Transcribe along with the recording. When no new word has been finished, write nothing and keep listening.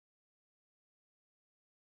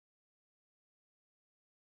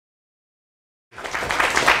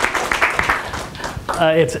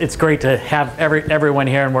It's great to have everyone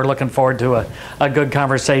here, and we're looking forward to a good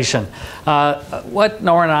conversation. What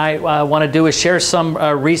Nora and I want to do is share some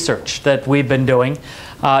research that we've been doing.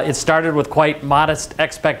 It started with quite modest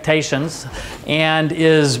expectations and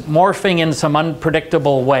is morphing in some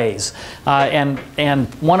unpredictable ways. And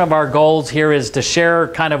one of our goals here is to share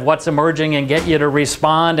kind of what's emerging and get you to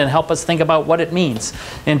respond and help us think about what it means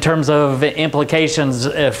in terms of implications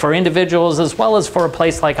for individuals as well as for a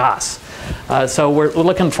place like Haas. So we're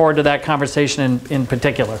looking forward to that conversation in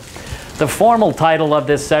particular. The formal title of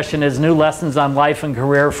this session is New Lessons on Life and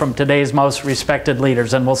Career from Today's Most Respected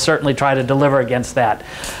Leaders, and we'll certainly try to deliver against that.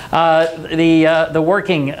 The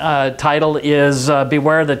working title is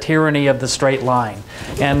Beware the Tyranny of the Straight Line,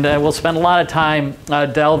 and we'll spend a lot of time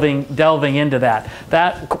delving into that.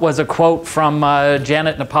 That was a quote from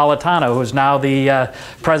Janet Napolitano, who's now the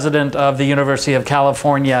president of the University of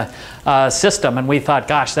California system, and we thought,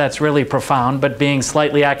 gosh, that's really profound. But being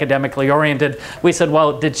slightly academically oriented, we said,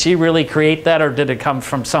 well, did she really create that, or did it come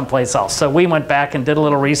from someplace else? So we went back and did a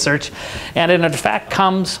little research, and it in fact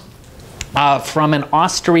comes from an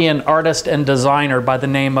Austrian artist and designer by the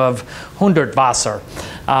name of Hundertwasser,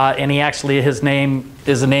 and his name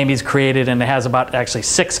is a name he's created, and it has about actually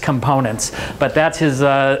 6 components, but that's his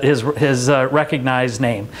recognized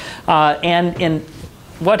name. And in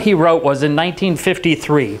what he wrote was in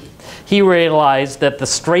 1953. He realized that the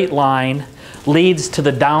straight line leads to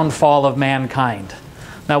the downfall of mankind.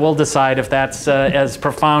 Now we'll decide if that's as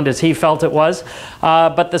profound as he felt it was.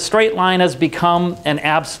 But the straight line has become an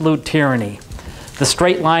absolute tyranny. The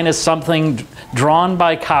straight line is something drawn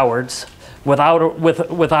by cowards without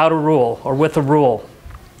a rule, or with a rule.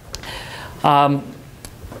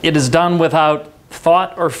 It is done without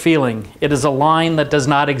thought or feeling. It is a line that does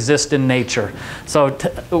not exist in nature. So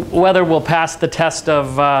whether we'll pass the test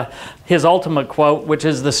of his ultimate quote, which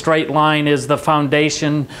is the straight line is the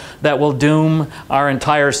foundation that will doom our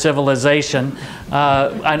entire civilization,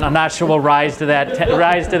 I'm not sure we'll rise to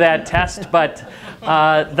that test, but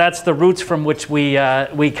that's the roots from which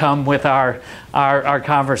we come with our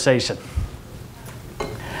conversation.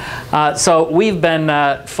 So we've been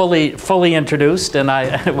fully introduced, and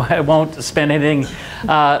I won't spend anything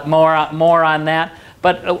more on that.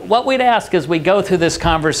 But what we'd ask as we go through this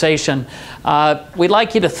conversation, we'd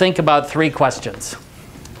like you to think about 3 questions.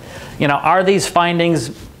 You know, are these findings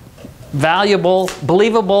valuable,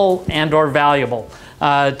 believable, and/or valuable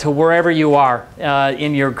to wherever you are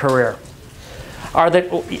in your career?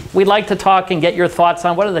 We'd like to talk and get your thoughts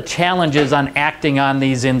on what are the challenges on acting on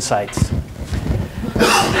these insights.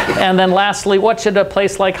 And then lastly, what should a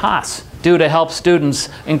place like Haas do to help students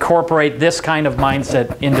incorporate this kind of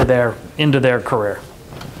mindset into their career?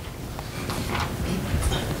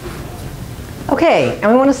 Okay,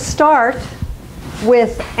 and we want to start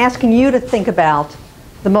with asking you to think about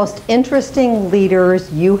the most interesting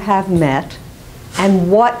leaders you have met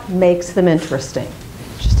and what makes them interesting.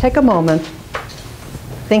 Just take a moment.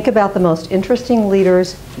 Think about the most interesting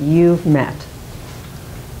leaders you've met.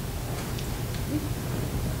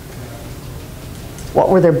 What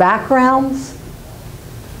were their backgrounds?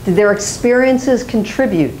 Did their experiences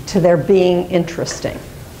contribute to their being interesting?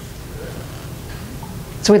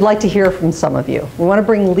 So we'd like to hear from some of you. We want to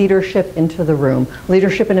bring leadership into the room.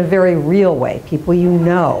 Leadership in a very real way. People you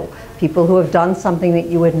know. People who have done something that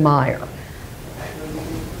you admire.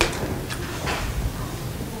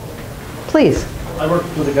 Please. I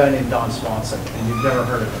worked with a guy named Don Swanson, and you've never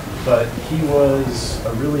heard of him. But he was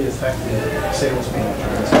a really effective sales manager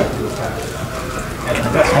in this particular town. And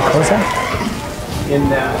the best part in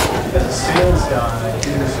that, as a sales guy,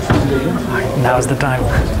 he was just Now's the time.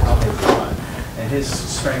 And his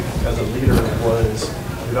strength as a leader was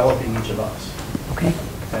developing each of us. Okay.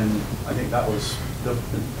 And I think that was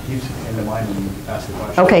he came to mind when you asked the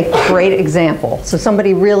question. Okay, great example. So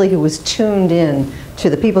somebody really who was tuned in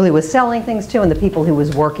to the people he was selling things to and the people he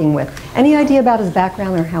was working with. Any idea about his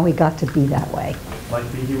background or how he got to be that way? Like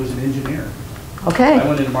me, he was an engineer. Okay. I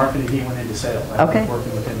went into marketing, he went into sales. I was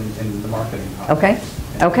working with him in the marketing. Okay.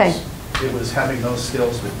 Okay. It was having those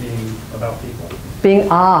skills but being about people.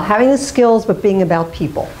 Having the skills but being about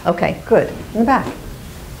people. Okay, good. In the back.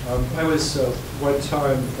 I was one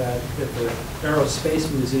time at the Aerospace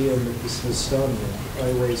Museum at the Smithsonian.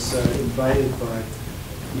 I was invited by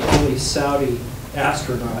the only Saudi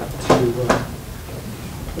astronaut to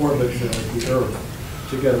orbit the Earth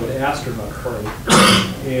to go to an astronaut party.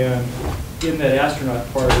 And in that astronaut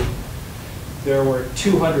party, there were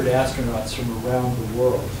 200 astronauts from around the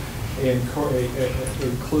world,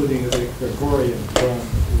 including the Gregorian from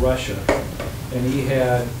Russia. And he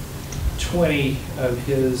had 20 of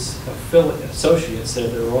his associates there.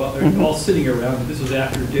 They're all sitting around. This was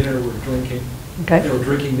after dinner. We're drinking. Okay. They were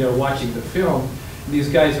drinking. They were watching the film. And these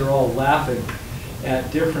guys are all laughing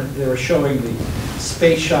at different. They were showing the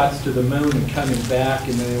space shots to the moon and coming back,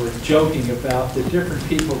 and they were joking about the different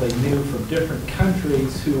people they knew from different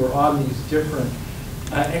countries who were on these different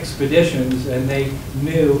expeditions, and they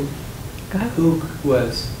knew who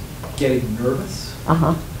was getting nervous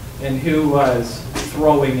and who was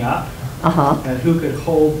throwing up and who could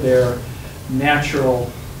hold their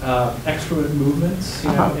natural excrement movements,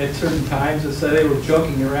 at certain times. And so they were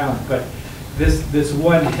joking around. But this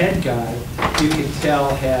one head guy, you could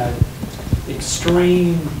tell, had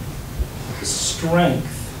extreme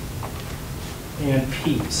strength and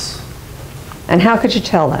peace. And how could you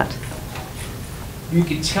tell that? You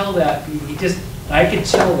could tell that, I could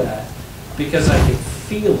tell that because I could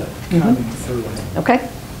feel it coming through him. Okay.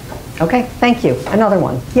 Okay, thank you. Another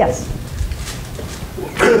one. Yes.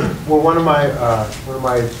 Well, one of my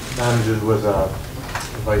managers was a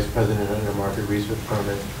vice president in a market research firm,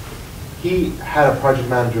 and he had a project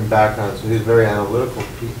management background, so he was very analytical,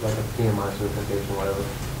 like a PMI certification, whatever.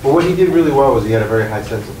 But what he did really well was he had a very high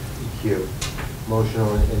sense of EQ,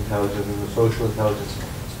 emotional intelligence, and social intelligence.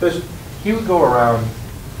 Especially, he would go around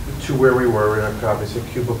to where we were in obviously a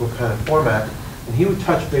cubicle kind of format, and he would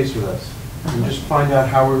touch base with us and just find out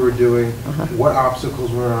how we were doing, what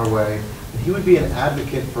obstacles were in our way. And he would be an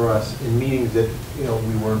advocate for us in meetings that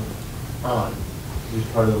we weren't on. He was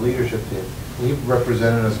part of the leadership team. And he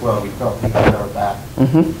represented us well. We felt he had our back.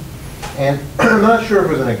 And I'm not sure if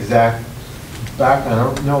it was an exact background. I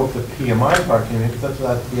don't know if the PMI part came in, because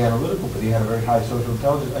that's the analytical, but he had a very high social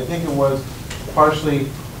intelligence. I think it was partially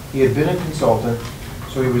he had been a consultant,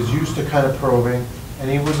 so he was used to kind of probing, and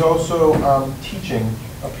he was also teaching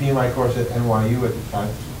a PMI course at NYU at the time,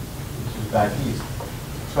 which was back east.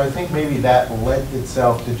 So I think maybe that led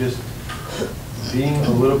itself to just being a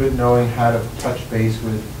little bit knowing how to touch base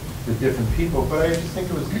with different people. But I just think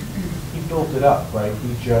it was, he built it up, right?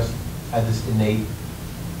 He just had this innate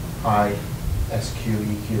high SQ,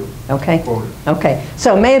 EQ. Okay. Quoted. Okay.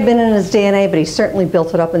 So it may have been in his DNA, but he certainly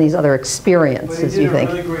built it up in these other experiences, you think?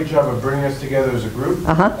 But he did a really great job of bringing us together as a group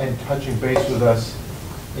and touching base with us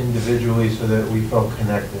individually so that we felt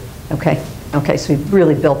connected. Okay. Okay, so he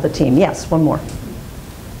really built the team. Yes, one more.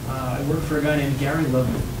 I worked for a guy named Gary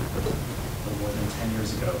Loveman more than 10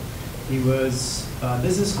 years ago. He was a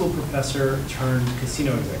business school professor turned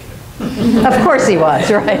casino executive. Of course he was,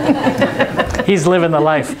 right? He's living the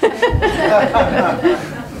life. For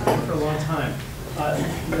a long time.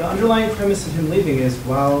 The underlying premise of him leaving is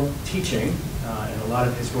while teaching, and a lot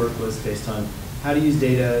of his work was based on how to use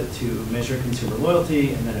data to measure consumer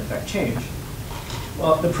loyalty and then affect change.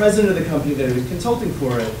 Well, the president of the company that he was consulting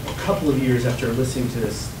for a couple of years after listening to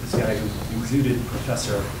this guy who exuded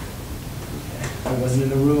professor, I wasn't in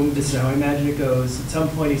the room, this is how I imagine it goes. At some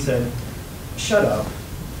point he said, shut up.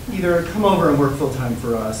 Either come over and work full-time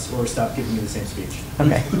for us or stop giving me the same speech.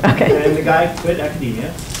 Okay. Okay. And the guy quit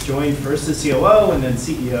academia, joined first as COO and then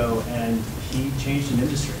CEO, and he changed an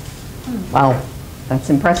industry. Wow, that's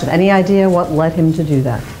impressive. Any idea what led him to do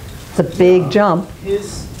that? It's a big jump.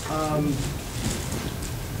 His, that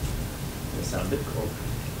sounds a bit cool.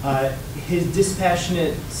 His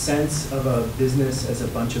dispassionate sense of a business as a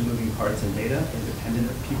bunch of moving parts and data, independent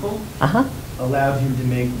of people, allowed him to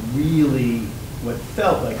make really what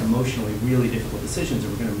felt like emotionally really difficult decisions.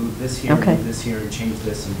 We're going to move this here, move this here, and change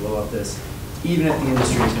this and blow up this. Even if the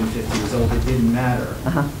industry has been 50 years old, it didn't matter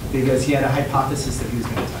because he had a hypothesis that he was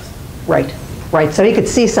going to test. Right. Right. So he could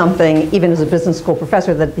see something, even as a business school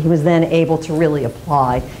professor, that he was then able to really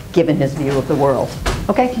apply, given his view of the world.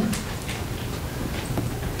 Okay.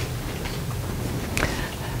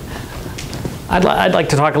 I'd like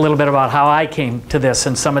to talk a little bit about how I came to this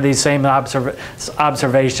and some of these same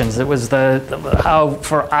observations. It was how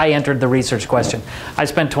I entered the research question. I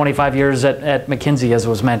spent 25 years at McKinsey, as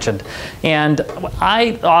was mentioned, and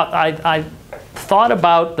I thought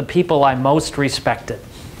about the people I most respected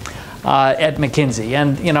at McKinsey,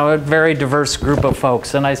 and a very diverse group of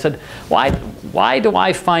folks. And I said, why do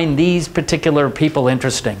I find these particular people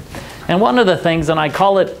interesting? And one of the things, and I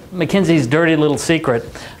call it McKinsey's dirty little secret,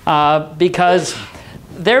 because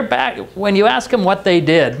they're back, when you ask them what they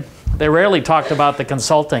did, they rarely talked about the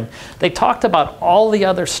consulting. They talked about all the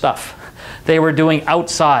other stuff they were doing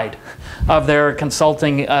outside of their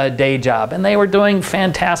consulting day job. And they were doing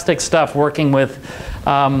fantastic stuff, working with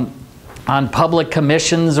on public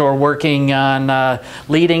commissions or working on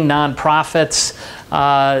leading nonprofits,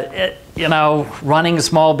 running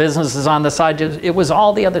small businesses on the side. It was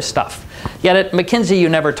all the other stuff. Yet at McKinsey, you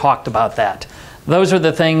never talked about that. Those are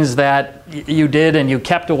the things that you did and you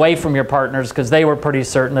kept away from your partners because they were pretty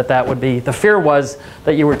certain that that would be. The fear was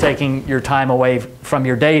that you were taking your time away from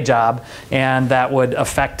your day job and that would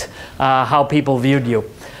affect how people viewed you.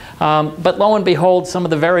 But lo and behold, some of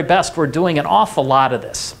the very best were doing an awful lot of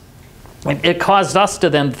this. And it caused us to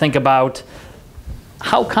then think about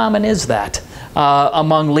how common is that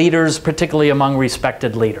among leaders, particularly among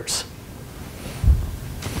respected leaders.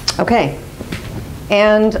 Okay.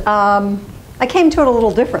 And I came to it a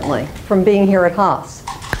little differently from being here at Haas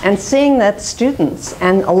and seeing that students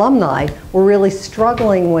and alumni were really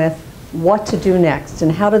struggling with what to do next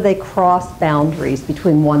and how did they cross boundaries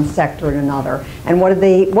between one sector and another and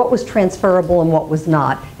what was transferable and what was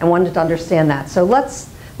not, and wanted to understand that. So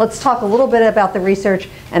let's talk a little bit about the research,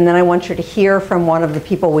 and then I want you to hear from one of the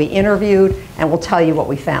people we interviewed and we'll tell you what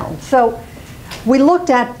we found. So we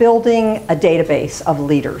looked at building a database of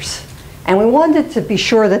leaders. And we wanted to be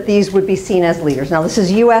sure that these would be seen as leaders. Now this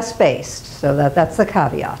is US based, so that's the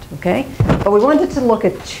caveat, okay? But we wanted to look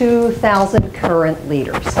at 2,000 current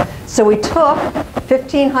leaders. So we took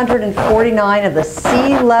 1,549 of the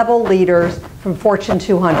C-level leaders from Fortune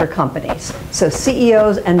 200 companies. So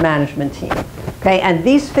CEOs and management team, okay? And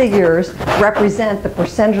these figures represent the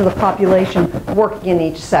percentage of the population working in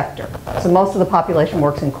each sector. So most of the population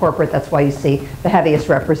works in corporate, that's why you see the heaviest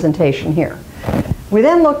representation here. We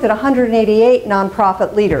then looked at 188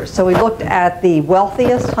 nonprofit leaders. So we looked at the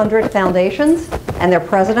wealthiest 100 foundations and their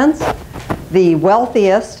presidents, the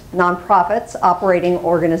wealthiest nonprofits, operating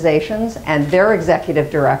organizations, and their executive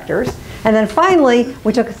directors. And then finally,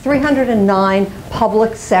 we took 309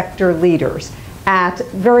 public sector leaders at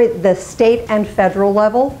the state and federal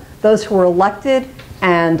level, those who were elected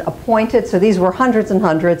and appointed. So these were hundreds and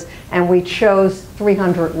hundreds, and we chose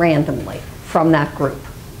 300 randomly from that group.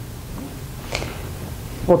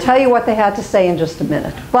 We'll tell you what they had to say in just a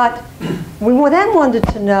minute. But we then wanted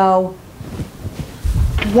to know,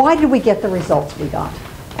 why did we get the results we got?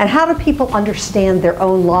 And how do people understand their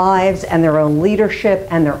own lives and their own leadership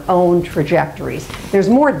and their own trajectories? There's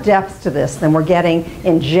more depth to this than we're getting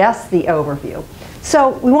in just the overview.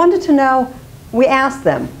 So we wanted to know, we asked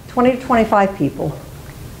them, 20 to 25 people,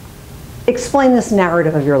 explain this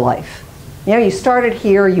narrative of your life. You know, you started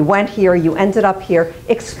here, you went here, you ended up here.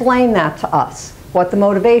 Explain that to us. What the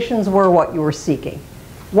motivations were, what you were seeking.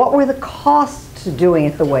 What were the costs to doing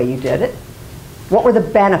it the way you did it? What were the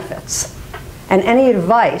benefits? And any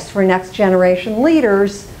advice for next generation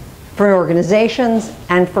leaders, for organizations,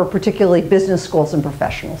 and for particularly business schools and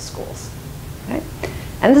professional schools. Okay?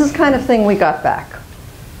 And this is the kind of thing we got back.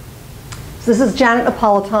 So this is Janet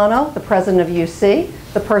Napolitano, the president of UC,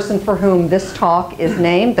 the person for whom this talk is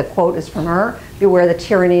named. The quote is from her: "Beware the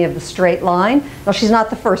tyranny of the straight line." Now, she's not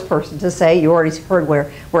the first person to say, you already heard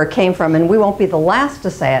where it came from, and we won't be the last to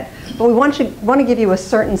say it. But we want to give you a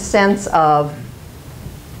certain sense of,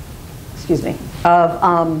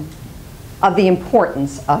 of the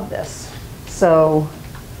importance of this. So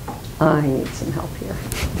I need some help here.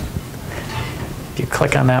 If you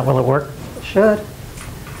click on that, will it work? It should.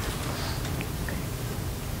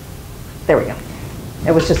 There we go.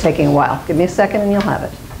 It was just taking a while. Give me a second and you'll have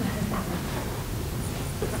it.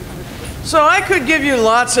 So I could give you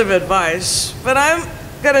lots of advice, but I'm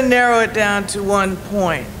going to narrow it down to one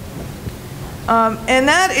point. And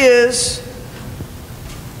that is,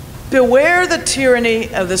 beware the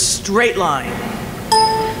tyranny of the straight line.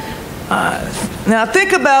 Now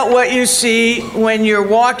think about what you see when you're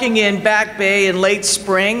walking in Back Bay in late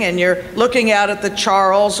spring and you're looking out at the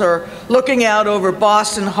Charles or looking out over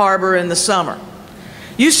Boston Harbor in the summer.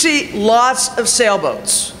 You see lots of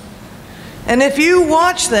sailboats. And if you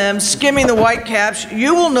watch them skimming the white caps,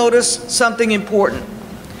 you will notice something important.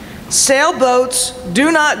 Sailboats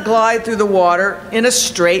do not glide through the water in a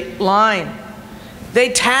straight line.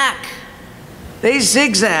 They tack. They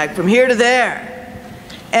zigzag from here to there.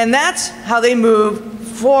 And that's how they move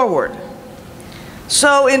forward.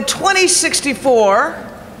 So in 2064,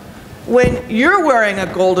 when you're wearing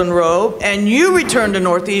a golden robe and you return to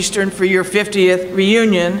Northeastern for your 50th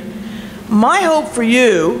reunion, my hope for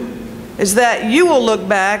you is that you will look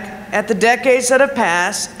back at the decades that have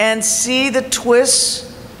passed and see the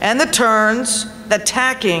twists and the turns, the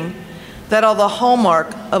tacking, that are the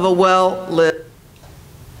hallmark of a well-lived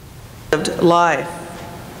life.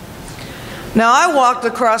 Now, I walked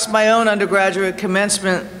across my own undergraduate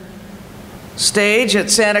commencement stage at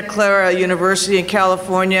Santa Clara University in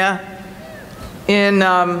California in,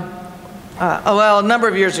 well, a number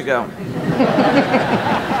of years ago.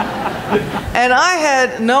 And I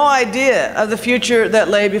had no idea of the future that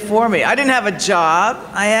lay before me. I didn't have a job.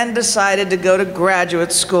 I hadn't decided to go to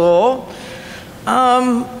graduate school.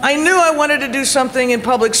 I knew I wanted to do something in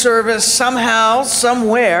public service somehow,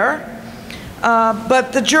 somewhere,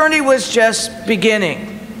 but the journey was just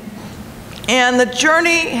beginning. And the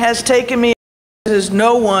journey has taken me as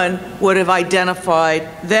no one would have identified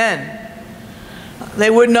then. They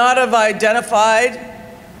would not have identified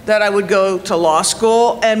that I would go to law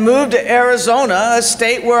school and move to Arizona, a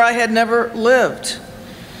state where I had never lived.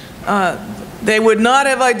 They would not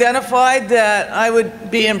have identified that I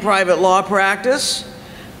would be in private law practice,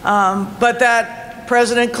 but that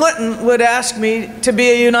President Clinton would ask me to be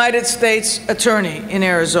a United States attorney in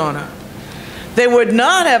Arizona. They would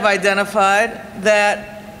not have identified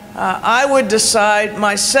that I would decide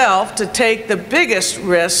myself to take the biggest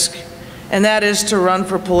risk, and that is to run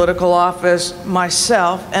for political office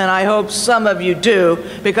myself, and I hope some of you do,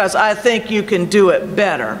 because I think you can do it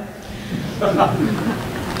better.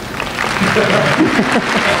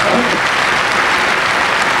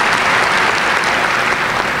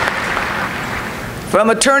 From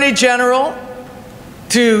Attorney General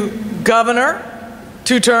to Governor,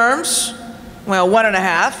 2 terms, well,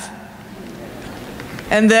 1.5,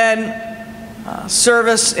 and then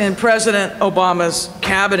service in President Obama's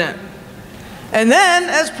cabinet. And then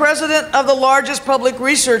as president of the largest public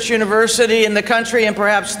research university in the country and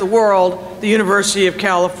perhaps the world, the University of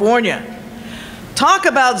California. Talk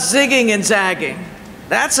about zigging and zagging.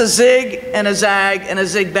 That's a zig and a zag and a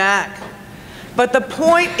zig back. But the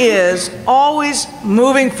point is always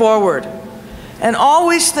moving forward and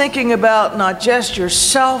always thinking about not just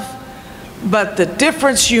yourself, but the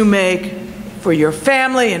difference you make for your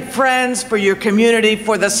family and friends, for your community,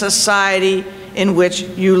 for the society in which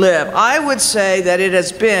you live. I would say that it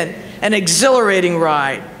has been an exhilarating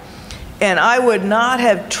ride, and I would not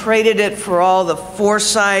have traded it for all the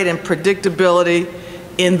foresight and predictability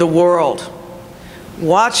in the world.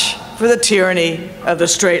 Watch for the tyranny of the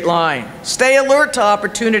straight line. Stay alert to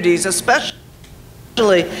opportunities, especially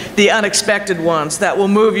the unexpected ones that will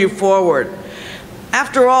move you forward.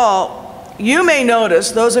 After all, you may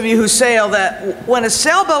notice, those of you who sail, that when a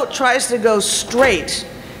sailboat tries to go straight,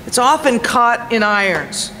 it's often caught in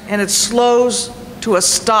irons, and it slows to a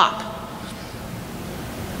stop.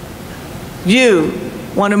 You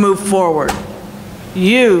want to move forward.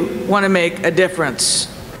 You want to make a difference.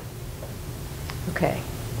 Okay.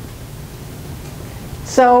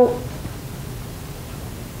 So,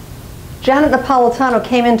 Janet Napolitano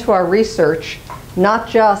came into our research not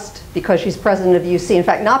just because she's president of UC, in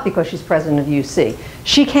fact, not because she's president of UC.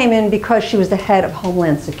 She came in because she was the head of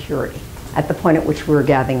Homeland Security at the point at which we were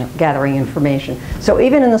gathering information. So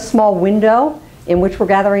even in the small window in which we're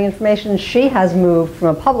gathering information, she has moved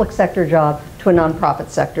from a public sector job to a nonprofit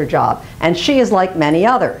sector job. And she is like many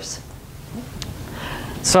others.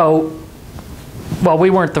 So, well, we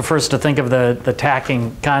weren't the first to think of the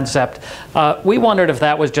tacking concept. We wondered if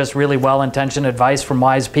that was just really well-intentioned advice from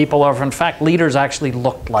wise people, or if in fact leaders actually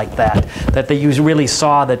looked like that they really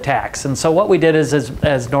saw the tacks. And so what we did is,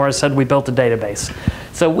 as Nora said, we built a database.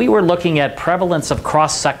 So we were looking at prevalence of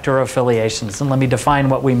cross-sector affiliations, and let me define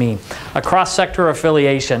what we mean. A cross-sector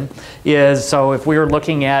affiliation is, so if we were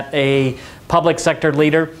looking at a public sector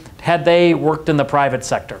leader, had they worked in the private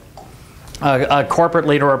sector? A corporate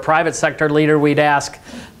leader or a private sector leader, we'd ask,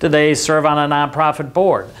 do they serve on a nonprofit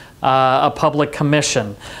board, a public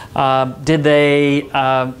commission? Were they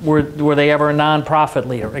ever a nonprofit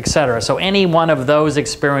leader, et cetera? So any one of those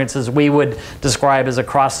experiences we would describe as a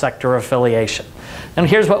cross-sector affiliation. And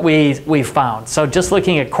here's what we found. So just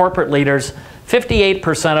looking at corporate leaders,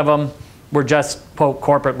 58% of them were just, quote,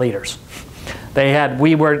 corporate leaders.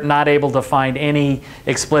 We were not able to find any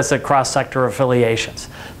explicit cross-sector affiliations.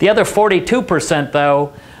 The other 42%,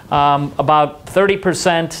 though, about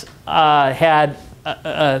 30% had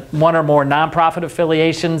one or more nonprofit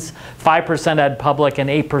affiliations, 5% had public, and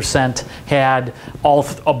 8% had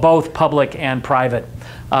both public and private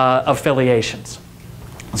affiliations.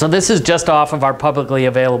 So this is just off of our publicly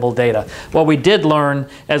available data. What we did learn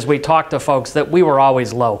as we talked to folks that we were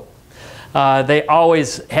always low. They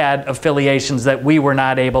always had affiliations that we were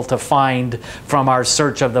not able to find from our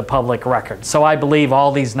search of the public record. So I believe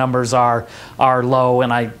all these numbers are low,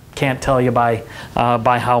 and I can't tell you by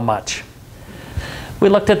how much. We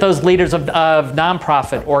looked at those leaders of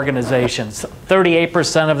nonprofit organizations.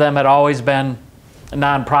 38% of them had always been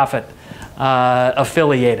nonprofit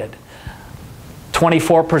affiliated.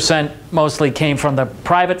 24% mostly came from the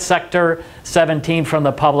private sector, 17% from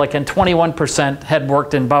the public, and 21% had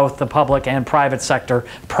worked in both the public and private sector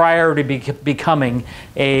prior to becoming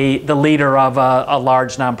the leader of a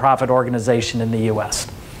large nonprofit organization in the US.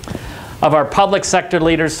 Of our public sector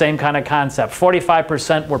leaders, same kind of concept.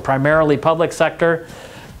 45% were primarily public sector,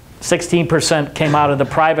 16% came out of the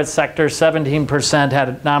private sector, 17%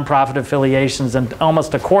 had nonprofit affiliations, and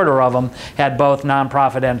almost a quarter of them had both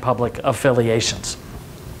nonprofit and public affiliations.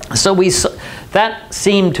 So that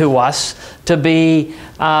seemed to us to be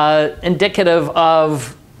indicative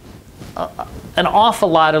of an awful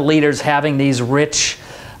lot of leaders having these rich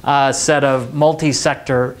set of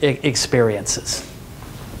multi-sector experiences.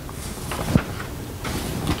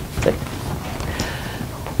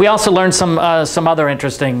 We also learned some other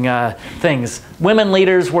interesting things. Women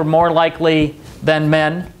leaders were more likely than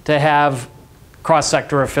men to have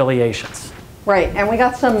cross-sector affiliations. Right, and we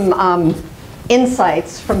got some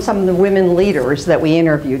insights from some of the women leaders that we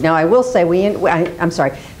interviewed. Now, I will say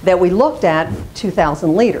that we looked at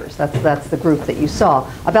 2,000 leaders. That's the group that you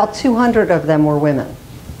saw. About 200 of them were women.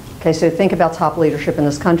 Okay, so think about top leadership in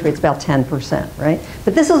this country, it's about 10%, right?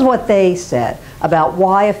 But this is what they said about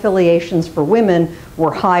why affiliations for women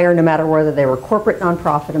were higher no matter whether they were corporate,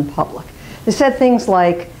 nonprofit, and public. They said things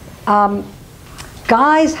like,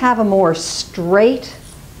 guys have a more straight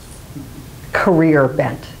career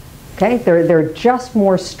bent, okay? They're just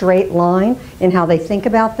more straight line in how they think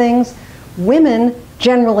about things. Women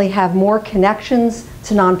generally have more connections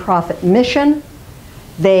to nonprofit mission.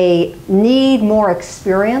 They need more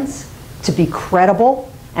experience to be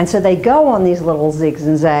credible, and so they go on these little zigs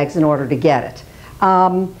and zags in order to get it.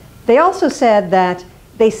 They also said that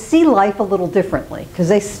they see life a little differently, because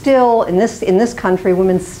they still, in this country,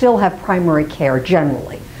 women still have primary care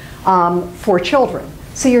generally for children.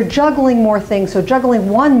 So you're juggling more things, so juggling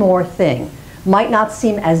one more thing might not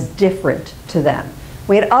seem as different to them.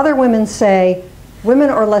 We had other women say,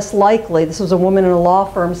 women are less likely, this was a woman in a law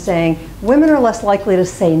firm saying, women are less likely to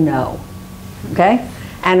say no, okay?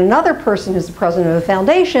 And another person who's the president of the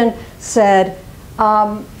foundation said,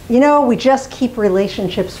 you know, we just keep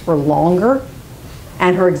relationships for longer.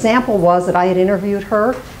 And her example was that I had interviewed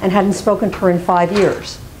her and hadn't spoken to her in 5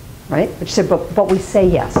 years, right? But she said, but we say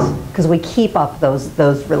yes, because we keep up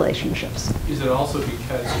those relationships. Is it also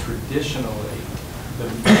because traditionally the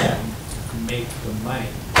men make the money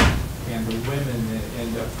and the women that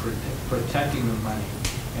end up protecting the money,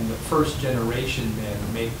 and the first generation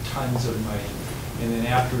men make tons of money, and then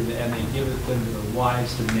and they give it them to their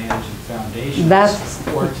wives to manage the foundations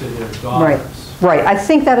or to their daughters? Right. I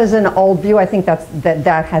think that is an old view. I think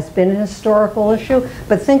that has been a historical issue.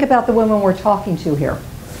 But think about the women we're talking to here.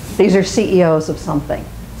 These are CEOs of something.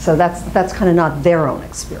 So that's kind of not their own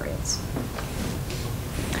experience.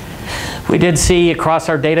 We did see across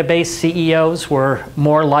our database, CEOs were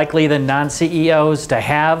more likely than non-CEOs to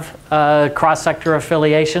have cross-sector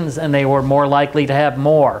affiliations, and they were more likely to have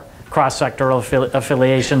more cross-sectoral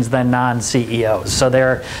affiliations than non-CEOs. So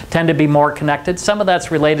they tend to be more connected. Some of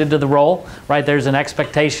that's related to the role, right? There's an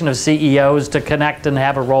expectation of CEOs to connect and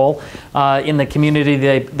have a role in the community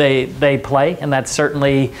they play, and that's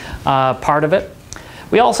certainly part of it.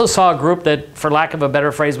 We also saw a group that, for lack of a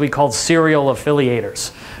better phrase, we called serial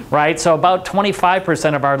affiliators, right? So about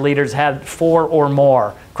 25% of our leaders had 4 or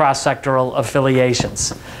more cross-sectoral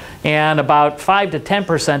affiliations. And about 5 to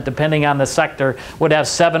 10%, depending on the sector, would have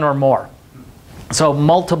 7 or more. So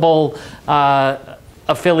multiple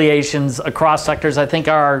affiliations across sectors. I think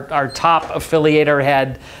our top affiliator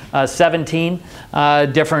had 17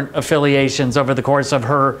 different affiliations over the course of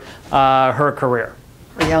her career.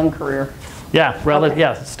 Her young career. Yeah, Okay.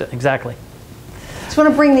 Yeah, exactly. Just want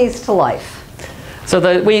to bring these to life.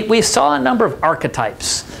 So we saw a number of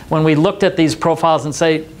archetypes when we looked at these profiles and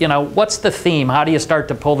say, you know, what's the theme? How do you start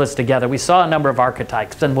to pull this together? We saw a number of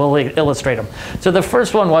archetypes, and we'll illustrate them. So the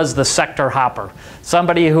first one was the sector hopper,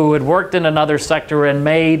 somebody who had worked in another sector and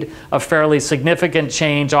made a fairly significant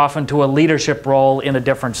change, often to a leadership role in a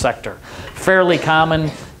different sector. Fairly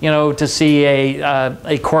common, you know, to see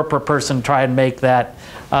a corporate person try and make that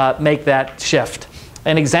shift.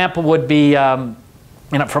 An example would be,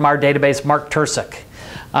 from our database, Mark Tersick.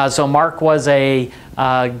 So Mark was a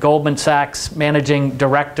Goldman Sachs managing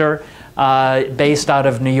director based out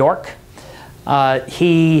of New York.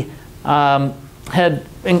 He had,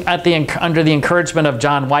 under the encouragement of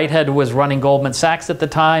John Whitehead, who was running Goldman Sachs at the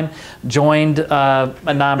time, joined a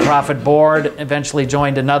nonprofit board, eventually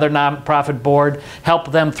joined another nonprofit board,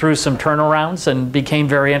 helped them through some turnarounds, and became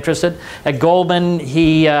very interested. At Goldman,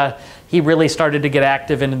 he really started to get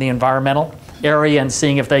active in the environmental area and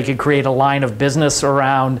seeing if they could create a line of business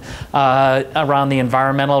around the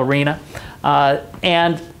environmental arena.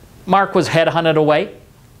 And Mark was headhunted away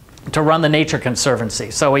to run the Nature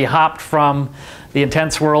Conservancy. So he hopped from the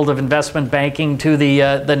intense world of investment banking to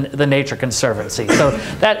the Nature Conservancy. So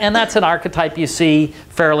that's an archetype you see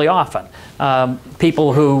fairly often.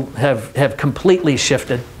 People who have completely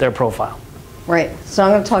shifted their profile. Right, so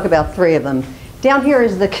I'm going to talk about 3 of them. Down here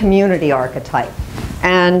is the community archetype.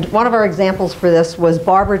 And one of our examples for this was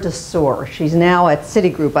Barbara DeSore. She's now at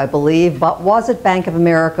Citigroup, I believe, but was at Bank of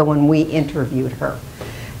America when we interviewed her.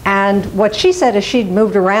 And what she said is she'd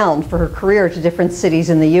moved around for her career to different cities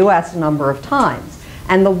in the US a number of times.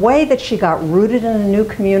 And the way that she got rooted in a new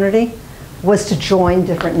community was to join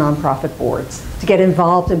different nonprofit boards, to get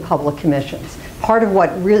involved in public commissions. Part of what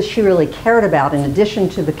she really cared about, in addition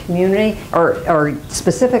to the community, or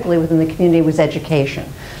specifically within the community, was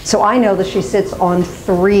education. So I know that she sits on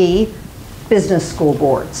 3 business school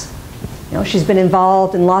boards. You know, she's been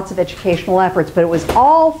involved in lots of educational efforts, but it was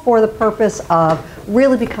all for the purpose of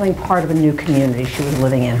really becoming part of a new community she was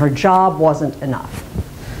living in. Her job wasn't enough.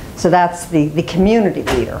 So that's the community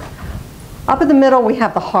leader. Up in the middle, we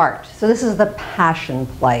have the heart. So this is the passion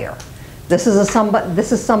player. This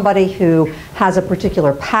is somebody who has a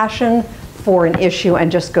particular passion for an issue and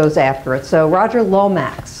just goes after it. So Michael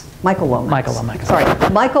Lomax. Sorry,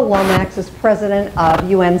 Michael Lomax is president of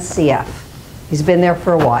UNCF. He's been there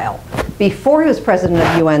for a while. Before he was president of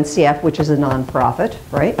UNCF, which is a nonprofit,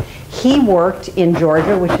 right, he worked in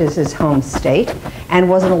Georgia, which is his home state, and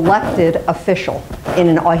was an elected official.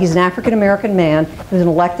 He's an African-American man. He was an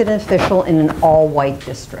elected official in an all-white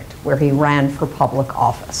district where he ran for public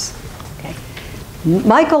office. Okay.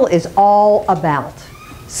 Michael is all about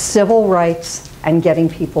civil rights and getting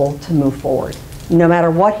people to move forward. No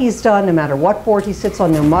matter what he's done, no matter what board he sits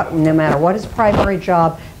on, no matter what his primary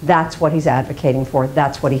job, that's what he's advocating for.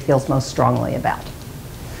 That's what he feels most strongly about.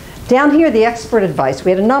 Down here, the expert advice.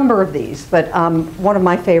 We had a number of these, but one of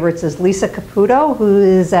my favorites is Lisa Caputo, who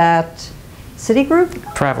is at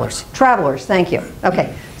Citigroup? Travelers, thank you.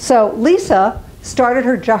 Okay, so Lisa started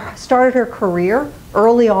her career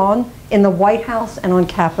early on in the White House and on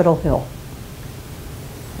Capitol Hill.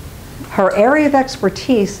 Her area of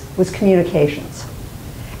expertise was communications.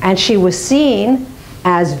 And she was seen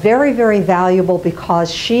as very, very valuable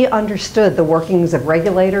because she understood the workings of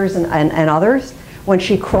regulators and others when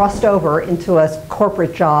she crossed over into a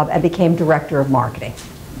corporate job and became director of marketing.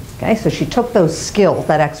 Okay, so she took those skills,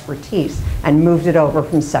 that expertise, and moved it over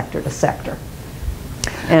from sector to sector.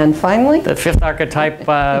 And finally? The 5th archetype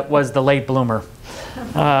was the late bloomer.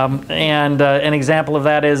 An example of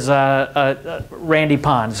that is Randy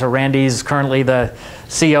Pond. So Randy's currently the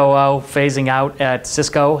COO, phasing out at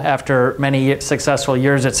Cisco after many successful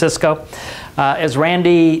years at Cisco. As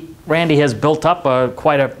Randy has built up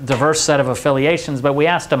quite a diverse set of affiliations, but we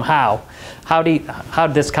asked him how did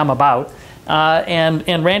this come about?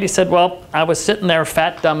 And Randy said, well, I was sitting there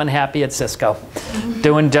fat, dumb, and happy at Cisco,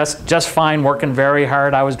 doing just fine, working very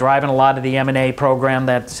hard. I was driving a lot of the M&A program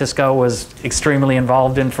that Cisco was extremely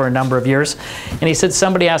involved in for a number of years. And he said,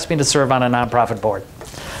 somebody asked me to serve on a nonprofit board.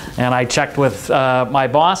 And I checked with my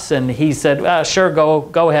boss, and he said, sure,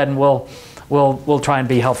 go ahead, and we'll try and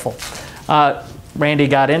be helpful. Randy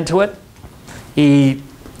got into it. He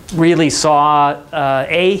really saw,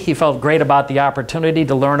 he felt great about the opportunity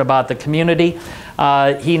to learn about the community.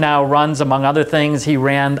 He now runs, among other things, he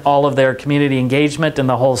ran all of their community engagement in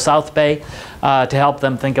the whole South Bay to help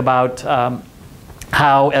them think about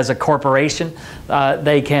how, as a corporation,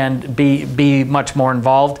 they can be much more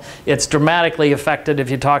involved. It's dramatically affected, if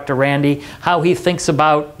you talk to Randy, how he thinks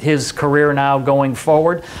about his career now going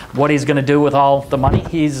forward, what he's going to do with all the money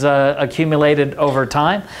he's accumulated over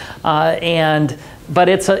time. But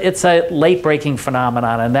it's a late-breaking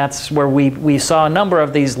phenomenon, and that's where we saw a number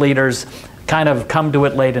of these leaders kind of come to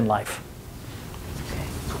it late in life.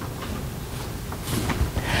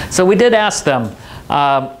 So we did ask them,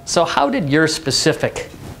 so how did your specific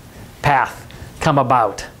path come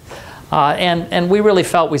about? And we really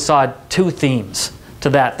felt we saw 2 themes to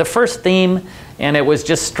that. The first theme, and it was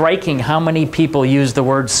just striking how many people use the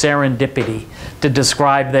word serendipity to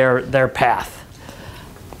describe their path.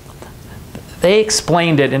 They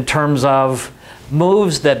explained it in terms of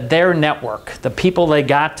moves that their network, the people they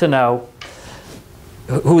got to know,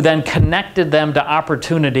 who then connected them to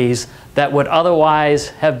opportunities that would otherwise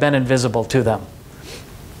have been invisible to them.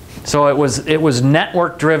 So it was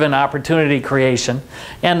network-driven opportunity creation,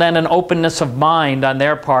 and then an openness of mind on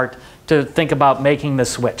their part to think about making the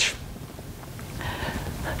switch.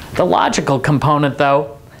 The logical component,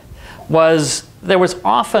 though, was there was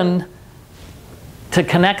often, to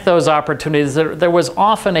connect those opportunities, there was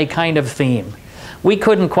often a kind of theme. We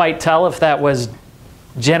couldn't quite tell if that was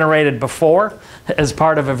generated before as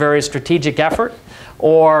part of a very strategic effort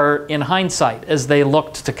or in hindsight as they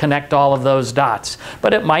looked to connect all of those dots.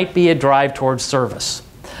 But it might be a drive towards service.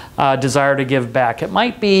 desire to give back. It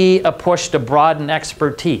might be a push to broaden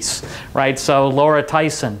expertise, right? So Laura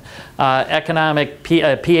Tyson,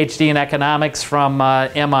 PhD in economics from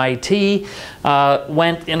MIT,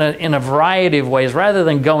 went in a variety of ways. Rather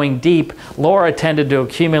than going deep, Laura tended to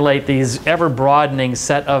accumulate these ever-broadening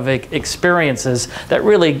set of experiences that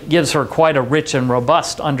really gives her quite a rich and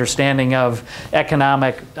robust understanding of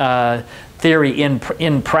economic theory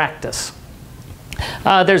in practice.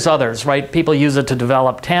 There's others, right? People use it to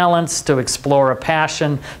develop talents, to explore a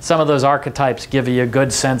passion. Some of those archetypes give you a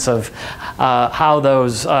good sense of how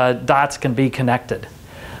those dots can be connected.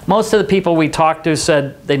 Most of the people we talked to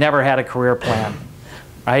said they never had a career plan,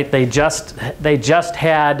 right? They just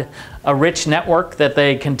had a rich network that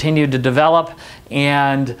they continued to develop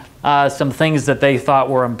and some things that they thought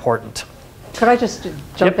were important. Could I just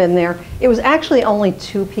jump in there? It was actually only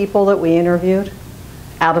 2 people that we interviewed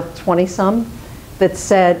out of 20-some that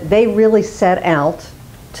said they really set out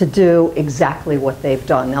to do exactly what they've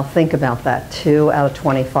done. Now think about that. 2 out of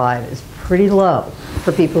 25 is pretty low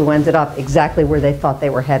for people who ended up exactly where they thought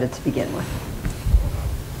they were headed to begin with.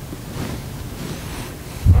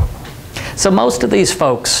 So most of these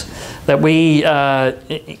folks that we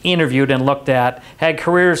interviewed and looked at had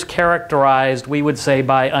careers characterized, we would say,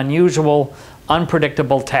 by unusual,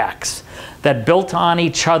 unpredictable tasks that built on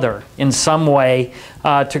each other in some way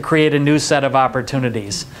to create a new set of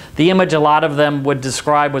opportunities. The image a lot of them would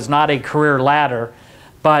describe was not a career ladder,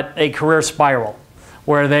 but a career spiral,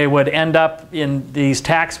 where they would end up in these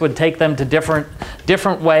tasks would take them to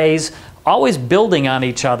different ways, always building on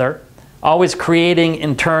each other, always creating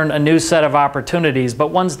in turn a new set of opportunities, but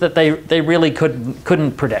ones that they really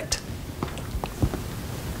couldn't predict.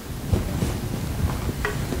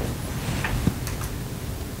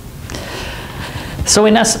 So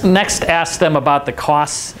we next asked them about the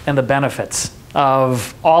costs and the benefits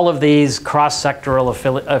of all of these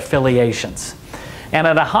cross-sectoral affiliations. And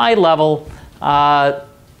at a high level,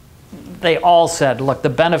 they all said, look, the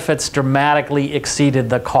benefits dramatically exceeded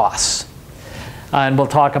the costs. And we'll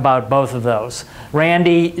talk about both of those.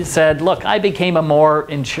 Randy said, look, I became a more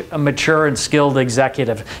mature and skilled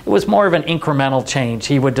executive. It was more of an incremental change.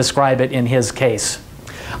 He would describe it in his case.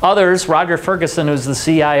 Others, Roger Ferguson, who's the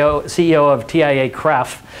CEO of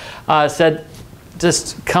TIAA-CREF,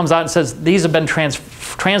 just comes out and says, these have been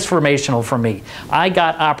transformational for me. I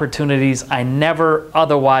got opportunities I never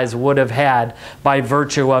otherwise would have had by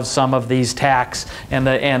virtue of some of these tasks and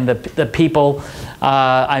the people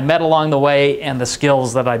I met along the way and the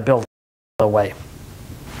skills that I built along the way.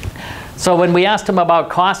 So when we asked him about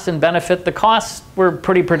costs and benefit, the costs were a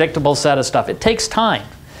pretty predictable set of stuff. It takes time.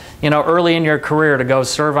 You know, early in your career to go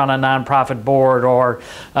serve on a nonprofit board or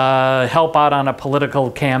help out on a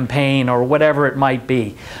political campaign or whatever it might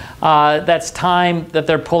be. That's time that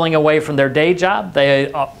they're pulling away from their day job.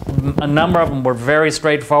 A number of them were very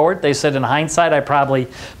straightforward. They said, in hindsight, I probably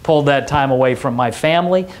pulled that time away from my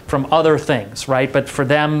family, from other things, right? But for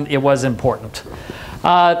them, it was important.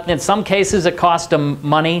 In some cases, it cost them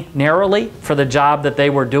money narrowly for the job that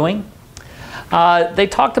they were doing. They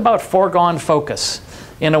talked about foregone focus.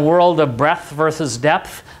 In a world of breadth versus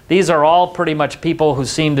depth, these are all pretty much people who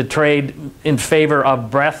seem to trade in favor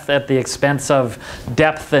of breadth at the expense of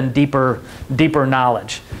depth and deeper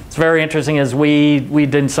knowledge. It's very interesting as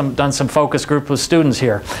we've done some focus group with students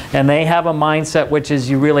here, and they have a mindset which is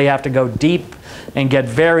you really have to go deep and get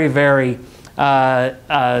very, very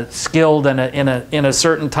skilled in a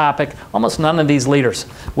certain topic. Almost none of these leaders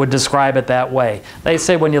would describe it that way. They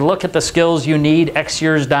say when you look at the skills you need X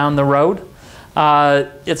years down the road,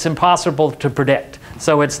 it's impossible to predict.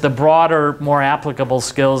 So it's the broader, more applicable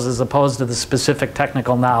skills as opposed to the specific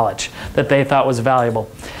technical knowledge that they thought was valuable.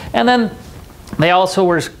 And then they also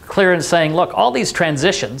were clear in saying, look, all these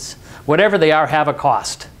transitions, whatever they are, have a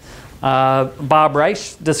cost. Bob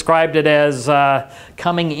Reich described it as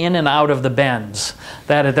coming in and out of the bends,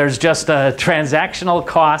 that there's just a transactional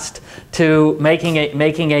cost to making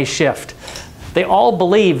a shift. They all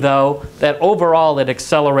believe, though, that overall it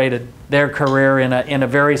accelerated their career in a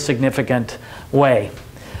very significant way.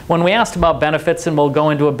 When we asked about benefits, and we'll go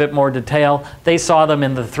into a bit more detail, they saw them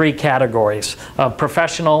in the 3 categories of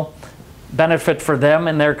professional, benefit for them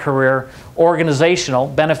in their career, organizational,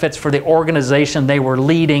 benefits for the organization they were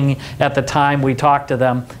leading at the time we talked to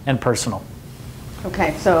them, and personal.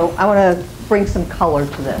 Okay, so I want to bring some color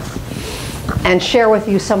to this and share with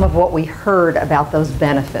you some of what we heard about those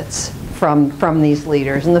benefits from these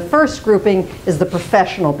leaders. And the first grouping is the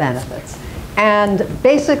professional benefits. And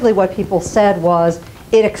basically what people said was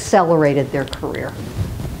it accelerated their career.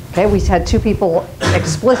 Okay, we had 2 people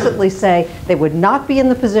explicitly say they would not be in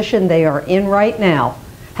the position they are in right now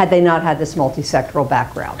had they not had this multi-sectoral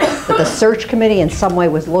background. That the search committee in some way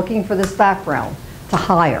was looking for this background to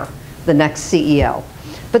hire the next CEO.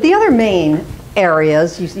 But the other main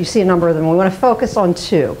areas, you see a number of them, we want to focus on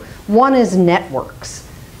two. One is networks.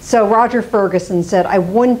 So Roger Ferguson said, I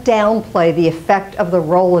wouldn't downplay the effect of the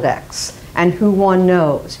Rolodex and who one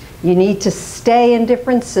knows. You need to stay in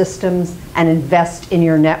different systems and invest in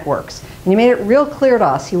your networks. And he made it real clear to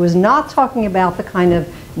us. He was not talking about the kind of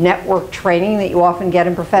network training that you often get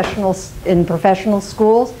in professional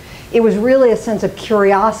schools. It was really a sense of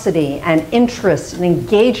curiosity and interest and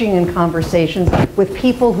engaging in conversations with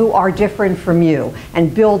people who are different from you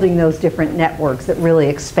and building those different networks that really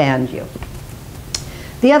expand you.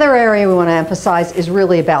 The other area we want to emphasize is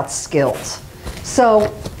really about skills.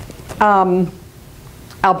 So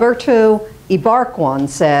Alberto Ibarquan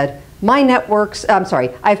said,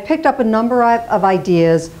 I've picked up a number of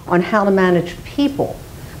ideas on how to manage people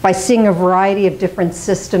by seeing a variety of different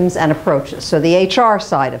systems and approaches, so the HR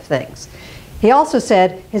side of things. He also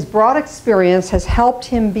said his broad experience has helped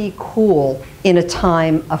him be cool in a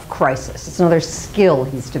time of crisis. It's another skill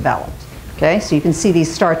he's developed. Okay, so you can see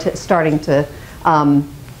these starting to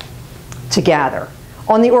gather.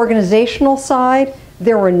 On the organizational side,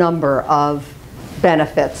 there were a number of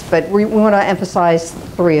benefits, but we want to emphasize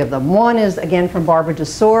three of them. One is, again, from Barbara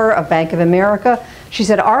DeSore of Bank of America. She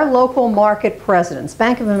said, our local market presidents,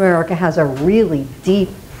 Bank of America has a really deep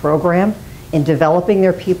program in developing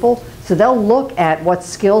their people, so they'll look at what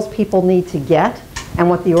skills people need to get and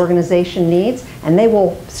what the organization needs, and they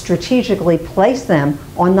will strategically place them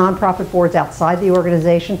on nonprofit boards outside the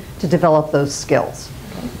organization to develop those skills.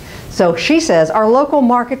 So she says, our local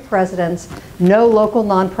market presidents know local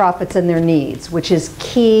nonprofits and their needs, which is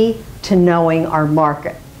key to knowing our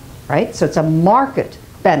market, right? So it's a market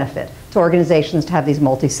benefit to organizations to have these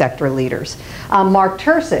multi-sector leaders. Mark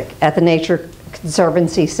Tersick at the Nature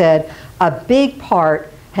Conservancy said, a big part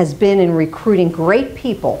has been in recruiting great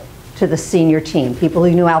people to the senior team, people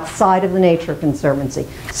who knew outside of the Nature Conservancy,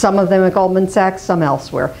 some of them at Goldman Sachs, some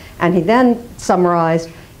elsewhere. And he then summarized,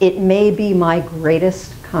 it may be my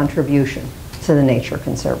greatest contribution to the Nature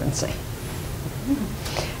Conservancy.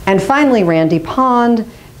 And finally, Randy Pond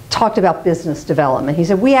talked about business development. He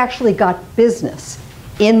said, we actually got business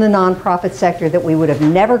in the nonprofit sector that we would have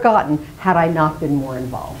never gotten had I not been more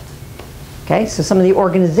involved. Okay, so some of the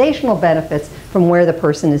organizational benefits from where the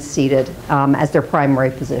person is seated as their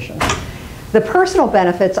primary position. The personal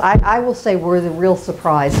benefits, I will say, were the real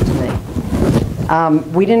surprise to me.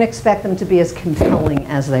 We didn't expect them to be as compelling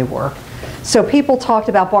as they were. So people talked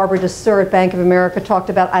about, Barbara DeSure at Bank of America talked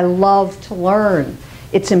about, I love to learn.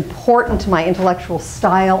 It's important to my intellectual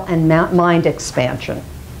style and mind expansion.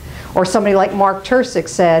 Or somebody like Mark Tersick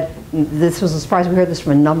said, this was a surprise, we heard this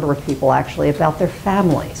from a number of people actually, about their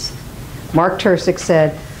families. Mark Tersick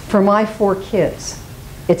said, for my 4 kids,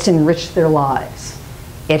 it's enriched their lives.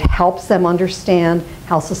 It helps them understand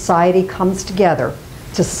how society comes together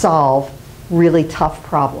to solve really tough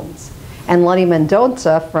problems. And Lenny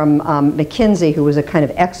Mendoza from McKinsey, who was a kind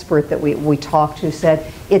of expert that we talked to,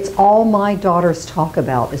 said, it's all my daughters talk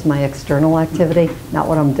about is my external activity, not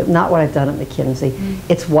what I've done at McKinsey.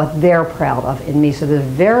 It's what they're proud of in me. So there's a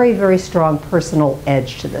very, very strong personal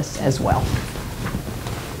edge to this as well.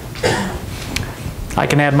 I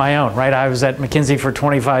can add my own, right? I was at McKinsey for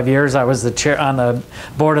 25 years. I was the chair on the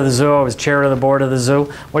board of the zoo. I was chair of the board of the zoo.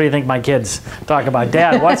 What do you think my kids talk about?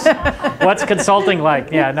 Dad, what's consulting like?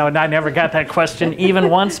 Yeah, no, I never got that question even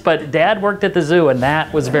once, but Dad worked at the zoo, and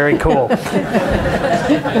that was very cool. Does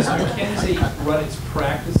McKinsey run its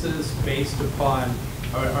practices based upon,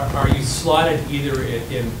 are you slotted either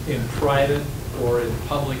in private or in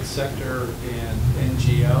public sector and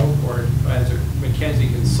NGO, or as a McKinsey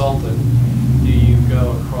consultant, do you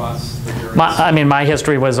go across the various? My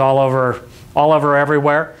history was all over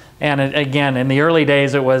everywhere. And again, in the early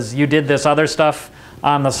days, it was you did this other stuff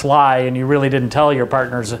on the sly, and you really didn't tell your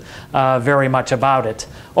partners very much about it.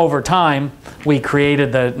 Over time, we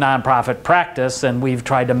created the nonprofit practice, and we've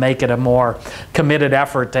tried to make it a more committed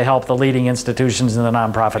effort to help the leading institutions in the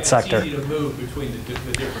nonprofit sector. It's easy to move between the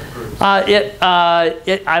different groups.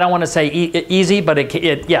 I don't want to say easy, but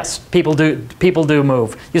yes, people do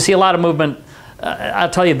move. You see a lot of movement. I'll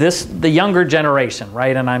tell you this, the younger generation,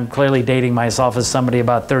 right, and I'm clearly dating myself as somebody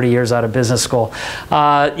about 30 years out of business school,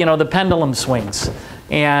 the pendulum swings.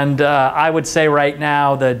 And I would say right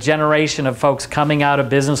now the generation of folks coming out of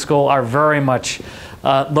business school are very much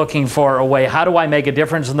looking for a way, how do I make a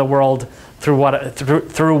difference in the world through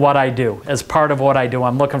what I do, as part of what I do.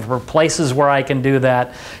 I'm looking for places where I can do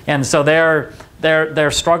that. And so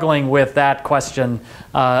they're struggling with that question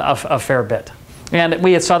a fair bit. And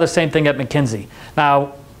we saw the same thing at McKinsey.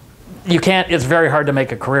 Now, it's very hard to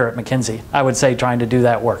make a career at McKinsey, I would say, trying to do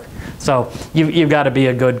that work. So you've got to be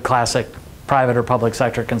a good classic private or public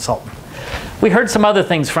sector consultant. We heard some other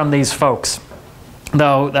things from these folks,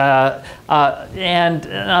 though, and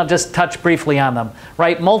I'll just touch briefly on them.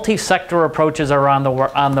 Right, multi-sector approaches are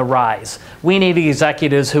on the rise. We need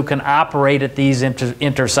executives who can operate at these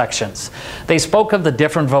intersections. They spoke of the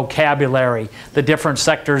different vocabulary the different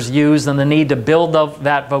sectors use, and the need to build up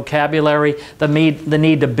that vocabulary, the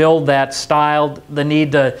need to build that style, the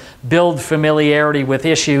need to build familiarity with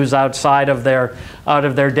issues outside of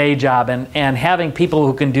their day job, and having people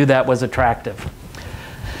who can do that was attractive.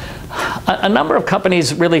 A number of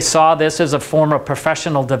companies really saw this as a form of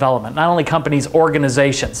professional development. Not only companies,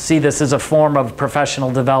 organizations see this as a form of professional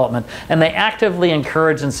development, and they actively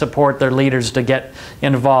encourage and support their leaders to get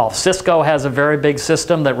involved. Cisco has a very big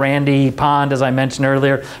system that Randy Pond, as I mentioned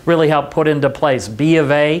earlier, really helped put into place. B of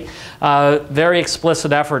A, very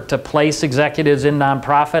explicit effort to place executives in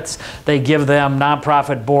nonprofits. They give them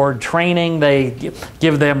nonprofit board training. They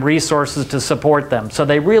give them resources to support them. So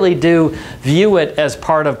they really do view it as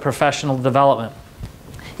part of professional development.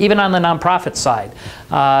 Even on the nonprofit side,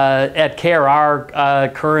 at CARE, our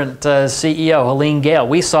current CEO, Helene Gale,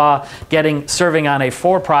 we saw serving on a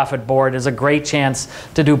for-profit board as a great chance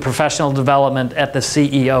to do professional development at the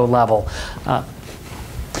CEO level.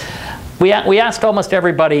 We asked almost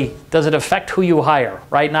everybody, does it affect who you hire?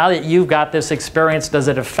 Right now that you've got this experience, does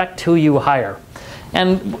it affect who you hire?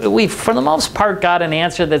 And we, for the most part, got an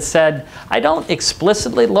answer that said, I don't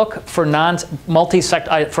explicitly look for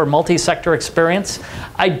multi-sector experience.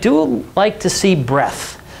 I do like to see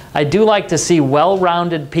breadth. I do like to see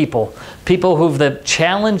well-rounded people who've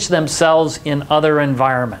challenged themselves in other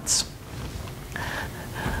environments.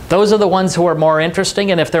 Those are the ones who are more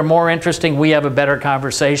interesting, and if they're more interesting, we have a better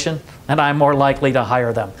conversation, and I'm more likely to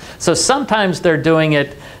hire them. So sometimes they're doing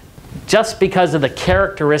it just because of the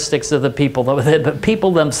characteristics of the people. The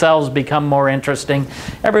people themselves become more interesting.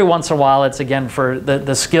 Every once in a while, it's again for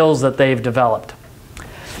the skills that they've developed.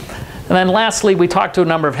 And then lastly, we talked to a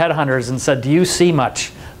number of headhunters and said, do you see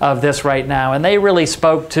much of this right now? And they really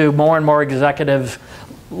spoke to more and more executives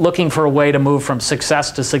looking for a way to move from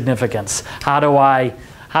success to significance. How do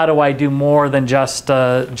I do more than just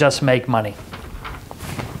make money?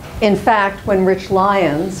 In fact, when Rich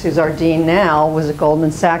Lyons, who's our dean now, was at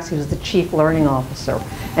Goldman Sachs, he was the chief learning officer.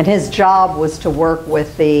 And his job was to work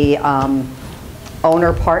with the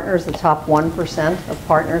owner partners, the top 1% of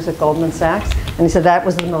partners at Goldman Sachs. And he said that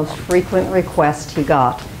was the most frequent request he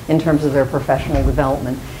got in terms of their professional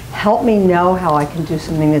development. Help me know how I can do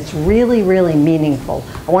something that's really, really meaningful.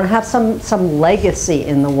 I want to have some legacy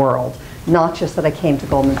in the world, not just that I came to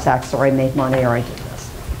Goldman Sachs or I made money or I did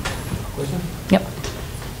this. Question? Yep.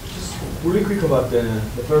 Really quick about the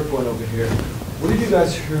third point over here. What have you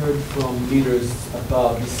guys heard from leaders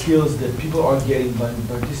about the skills that people are getting by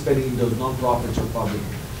participating in those nonprofits or public?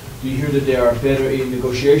 Do you hear that they are better in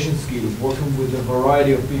negotiation skills, working with a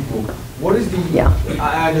variety of people? What is the? Yeah.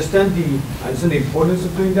 I understand the importance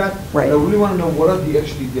of doing that. Right. But I really want to know what are the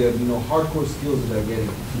hardcore skills that they're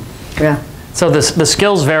getting. Yeah. So the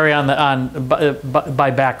skills vary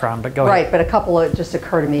by background, but go ahead. Right, but a couple of just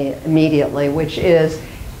occur to me immediately, which is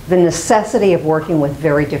the necessity of working with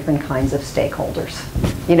very different kinds of stakeholders.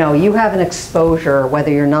 You know, you have an exposure,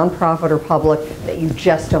 whether you're nonprofit or public, that you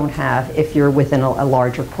just don't have if you're within a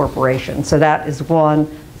larger corporation. So that is one.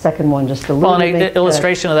 Second one, just a little bit. Well, an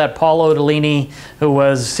illustration of that, Paul Odolini, who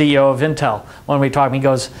was CEO of Intel, when we talked, he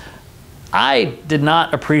goes, I did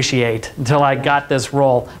not appreciate until I got this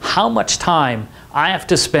role how much time I have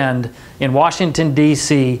to spend in Washington,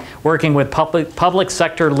 D.C. working with public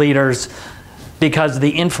sector leaders because of the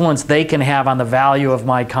influence they can have on the value of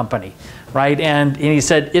my company, right? And he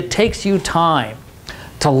said, it takes you time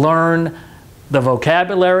to learn the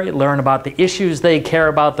vocabulary, learn about the issues they care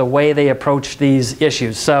about, the way they approach these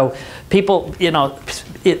issues. So people,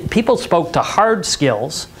 people spoke to hard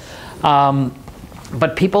skills,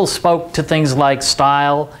 but people spoke to things like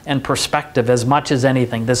style and perspective as much as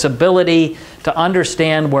anything. This ability to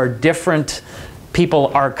understand where different people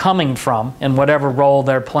are coming from in whatever role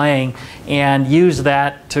they're playing and use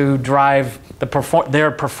that to drive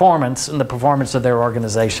their performance and the performance of their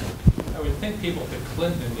organization. I would think people at the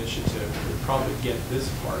Clinton Initiative would probably get this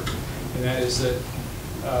part, and that is that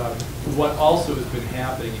what also has been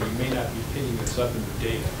happening, and you may not be picking this up in the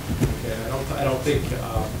data. Okay? I don't think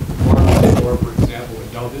Nora, for example,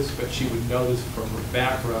 would know this, but she would know this from her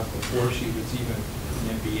background before she was even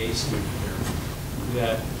an MBA student here,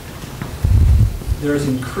 that there's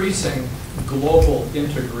increasing global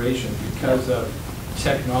integration because of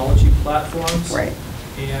technology platforms. Right.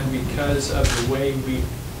 And because of the way we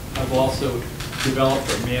have also developed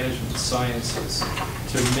our management sciences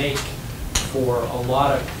to make for a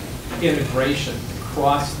lot of integration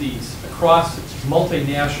across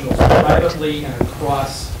multinationals privately and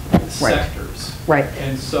across sectors. Right.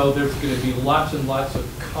 And so there's going to be lots and lots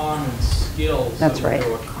of common skills That's that will right.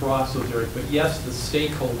 go across those areas. But yes, the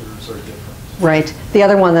stakeholders are different. Right. The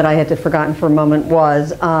other one that I had forgotten for a moment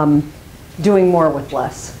was doing more with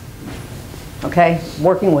less. Okay?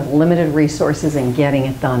 Working with limited resources and getting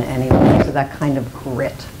it done anyway. So that kind of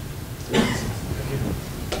grit.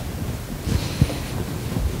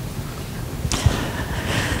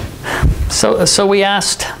 So we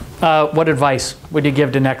asked, what advice would you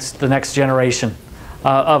give to the next generation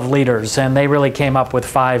of leaders? And they really came up with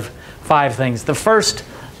five things. The first,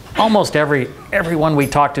 almost everyone we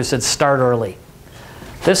talked to said start early.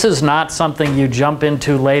 This is not something you jump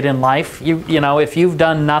into late in life. You know, if you've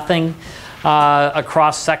done nothing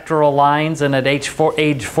across sectoral lines and at age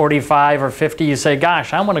 45 or 50 you say,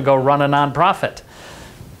 gosh, I want to go run a nonprofit,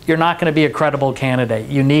 you're not going to be a credible candidate.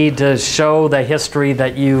 You need to show the history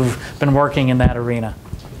that you've been working in that arena.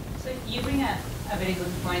 So you bring a very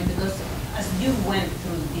good point, because as you went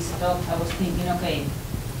through this talk, I was thinking, okay,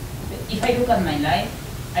 if I look at my life,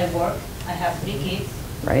 I work, I have 3 kids,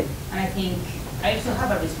 Right. and I think I also have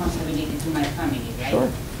a responsibility to my family, right? Sure.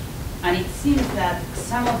 And it seems that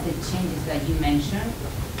some of the changes that you mentioned,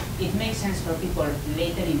 it makes sense for people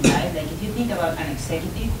later in life. Like if you think about an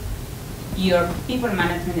executive, your people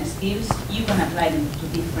management skills, you can apply them to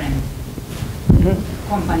different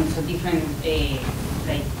companies or different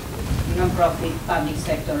like non-profit, public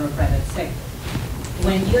sector or private sector.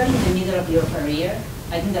 When you're in the middle of your career,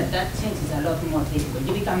 I think that change is a lot more difficult.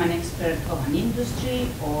 You become an expert of an industry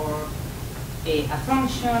or a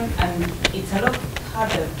function, and it's a lot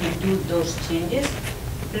harder to do those changes.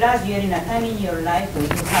 Plus, you're in a time in your life where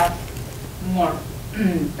you have more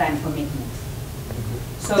time commitments.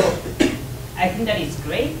 So I think that is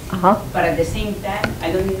great, but at the same time,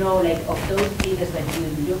 I don't know, like, of those leaders that you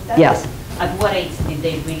looked at, Yes. at what age did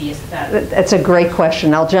they really start? That's a great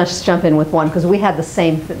question. I'll just jump in with one because we had the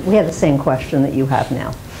same question that you have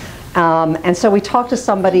now. And so we talked to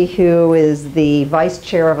somebody who is the vice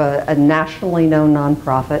chair of a nationally known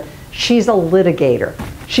nonprofit. She's a litigator.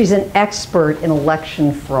 She's an expert in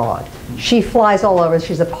election fraud. She flies all over.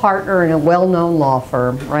 She's a partner in a well-known law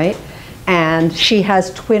firm, right? And she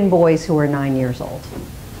has twin boys who are 9 years old.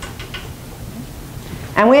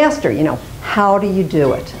 And we asked her, you know, how do you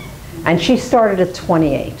do it? And she started at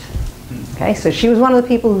 28. Okay, so she was one of the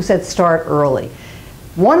people who said start early.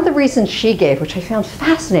 One of the reasons she gave, which I found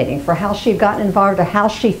fascinating for how she'd gotten involved or how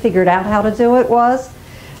she figured out how to do it, was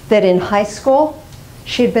that in high school,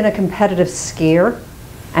 she had been a competitive skier,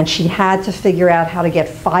 and she had to figure out how to get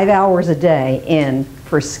 5 hours a day in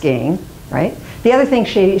for skiing, right? The other thing,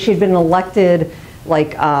 she'd been elected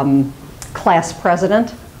like class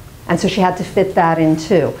president, and so she had to fit that in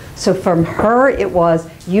too. So from her, it was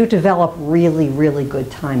you develop really, really good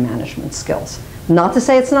time management skills. Not to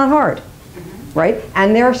say it's not hard. Right?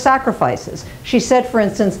 And there are sacrifices. She said, for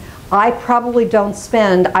instance, I probably don't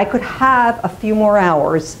spend, I could have a few more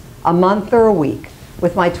hours a month or a week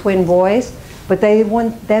with my twin boys, but they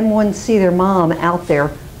wouldn't see their mom out there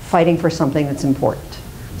fighting for something that's important.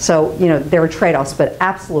 So, you know, there are trade-offs, but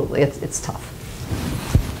absolutely, it's tough.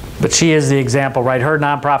 But she is the example, right? Her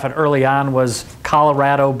nonprofit early on was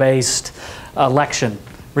Colorado-based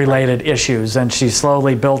election-related issues, and she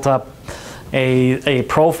slowly built up a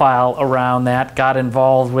profile around that, got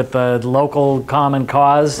involved with the local common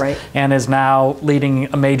cause, right, and is now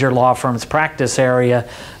leading a major law firm's practice area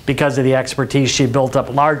because of the expertise she built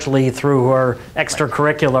up largely through her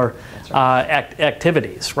extracurricular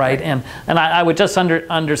activities, right? And I would just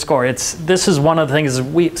underscore, this is one of the things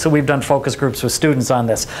we've done focus groups with students on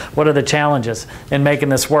this. What are the challenges in making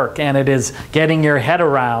this work? And it is getting your head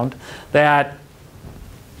around that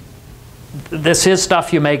this is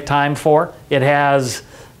stuff you make time for. It has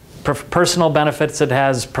personal benefits, it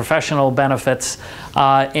has professional benefits,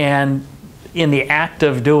 and in the act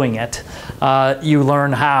of doing it, you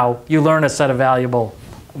learn a set of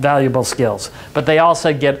valuable skills. But they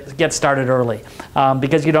also get started early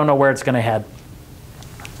because you don't know where it's going to head.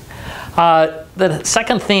 The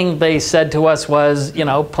second thing they said to us was, you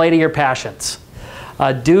know, play to your passions.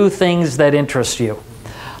 Do things that interest you.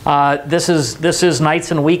 This is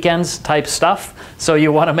nights and weekends type stuff, so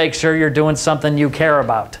you want to make sure you're doing something you care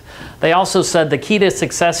about. They also said the key to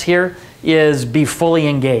success here is be fully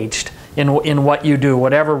engaged in what you do,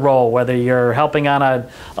 whatever role, whether you're helping on an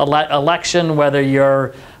election, whether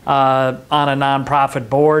you're on a nonprofit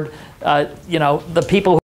board. you know, the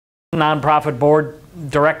people who nonprofit board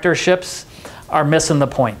directorships are missing the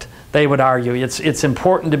point. They would argue it's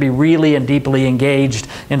important to be really and deeply engaged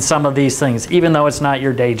in some of these things, even though it's not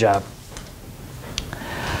your day job.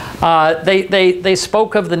 They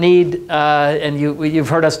spoke of the need, and you've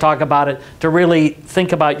heard us talk about it, to really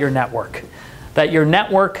think about your network. That your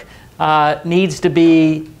network needs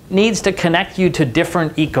to connect you to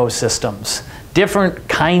different ecosystems, different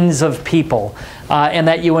kinds of people, and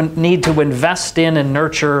that you need to invest in and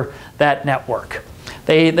nurture that network.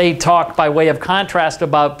 They talk by way of contrast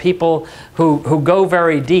about people who go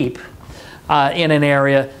very deep in an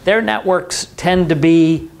area. Their networks tend to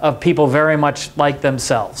be of people very much like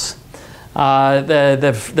themselves.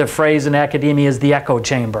 The phrase in academia is the echo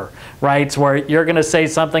chamber, right? It's where you're going to say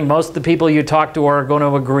something, most of the people you talk to are going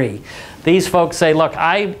to agree. These folks say, look,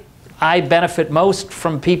 I benefit most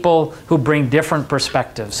from people who bring different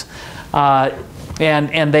perspectives.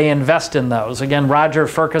 And they invest in those. Again, Roger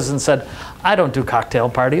Ferguson said, I don't do cocktail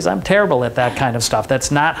parties. I'm terrible at that kind of stuff. That's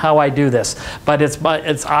not how I do this. But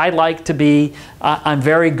I like to be, I'm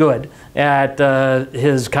very good at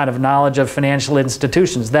his kind of knowledge of financial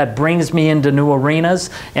institutions. That brings me into new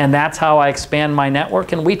arenas, and that's how I expand my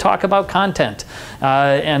network. And we talk about content.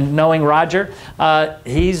 And knowing Roger,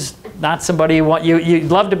 he's not somebody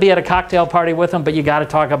you'd love to be at a cocktail party with him, but you got to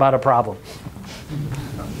talk about a problem.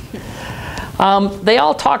 They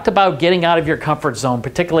all talked about getting out of your comfort zone,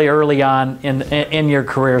 particularly early on in your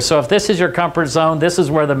career. So if this is your comfort zone, this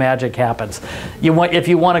is where the magic happens. If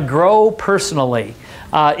you want to grow personally,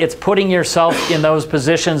 it's putting yourself in those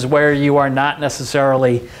positions where you are not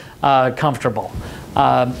necessarily comfortable.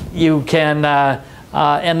 You can,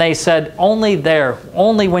 and they said,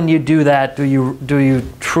 only when you do that do you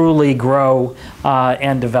truly grow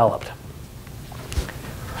and develop.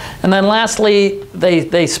 And then lastly,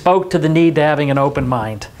 they spoke to the need to having an open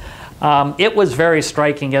mind. It was very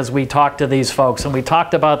striking as we talked to these folks, and we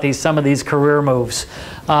talked about some of these career moves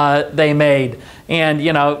they made. And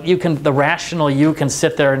you know, the rational you can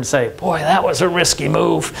sit there and say, boy, that was a risky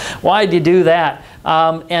move. Why'd you do that?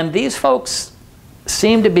 And these folks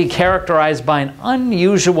seem to be characterized by an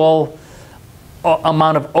unusual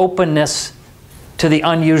amount of openness to the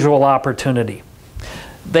unusual opportunity.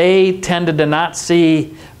 They tended to not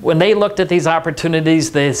see, when they looked at these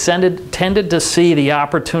opportunities, they tended to see the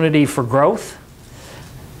opportunity for growth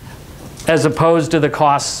as opposed to the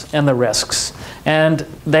costs and the risks. And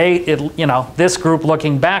this group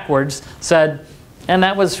looking backwards said, and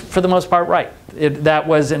that was for the most part right. That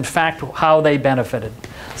was in fact how they benefited.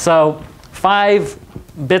 So 5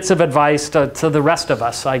 bits of advice to the rest of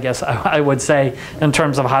us, I guess I would say, in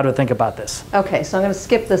terms of how to think about this. Okay, so I'm going to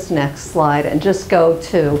skip this next slide and just go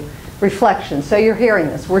to reflection. So you're hearing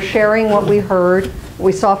this. We're sharing what we heard, what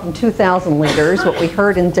we saw from 2,000 leaders, what we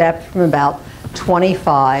heard in depth from about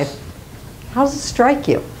 25. How does it strike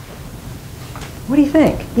you? What do you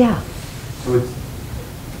think? Yeah. So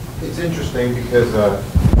it's interesting because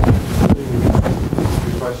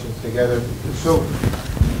two questions together. So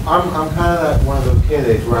I'm kind of one of those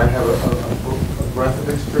candidates where I have a breadth of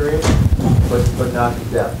experience, but not the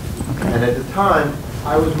depth. Okay. And at the time,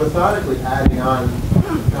 I was methodically adding on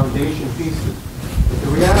foundation pieces. But the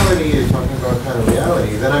reality is, talking about kind of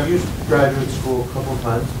reality, that I've used graduate school a couple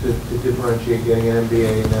times to differentiate getting an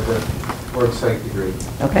MBA or a psych degree.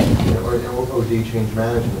 Okay. Or OD, change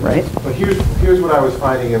management. Right. But here's what I was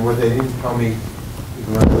finding, and what they didn't tell me,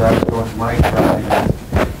 even though I was going to my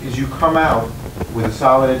practice, is you come out with a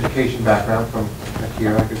solid education background from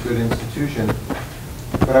here, like a good institution.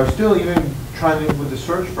 But I was still even trying to, with the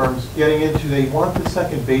search firms, getting into, they want the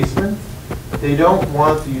second baseman, they don't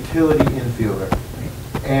want the utility infielder.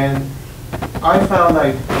 And I found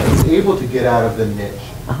I was able to get out of the niche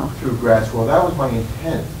through grad school. That was my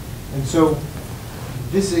intent. And so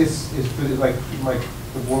this is for like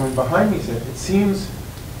the woman behind me said, it seems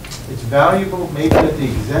it's valuable maybe at the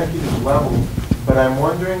executive level, but I'm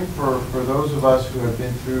wondering for those of us who have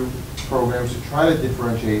been through programs to try to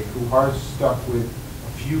differentiate, who are stuck with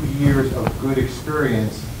a few years of good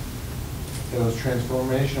experience, those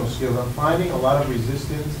transformational skills, I'm finding a lot of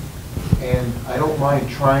resistance, and I don't mind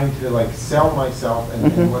trying to like sell myself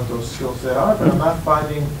and what those skill set are, but I'm not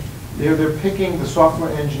finding, they're picking the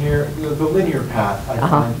software engineer, the linear path, I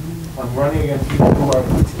find. I'm running against people who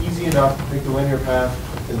are, it's easy enough to pick the linear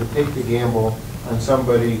path than to take the gamble on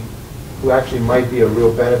somebody who actually might be a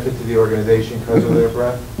real benefit to the organization because of their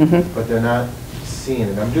breadth, but they're not seeing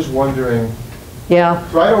it. I'm just wondering. Yeah.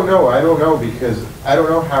 So I don't know because I don't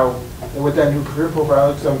know how, with that new career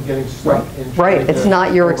profile, I'm getting stuck in. Right. It's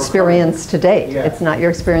not your experience to date. Yeah. It's not your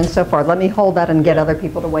experience so far. Let me hold that and get other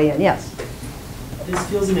people to weigh in. Yes. this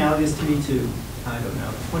feels analogous to me to, I don't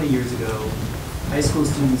know, 20 years ago, high school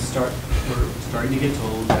students were starting to get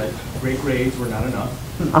told that great grades were not enough.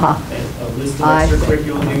 That a list of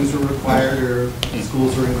extracurricular things were required, or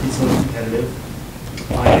schools were increasingly competitive.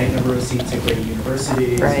 Finite number of seats at great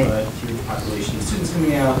universities, but huge population of students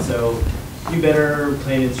coming out, so you better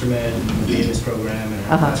play an instrument and be in this program and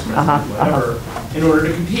have class president, whatever, in order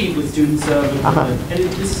to compete with students of equivalent. And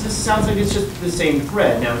this sounds like it's just the same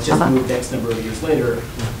thread. Now it's just moved X number of years later.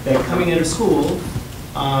 That coming out of school,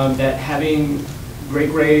 that having great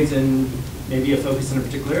grades and maybe a focus in a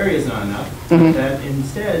particular area is not enough. That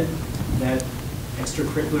instead, that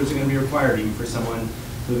extracurriculars are going to be required even for someone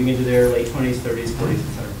moving into their late 20s, 30s, 40s,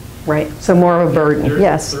 etc. Right. So more of a burden.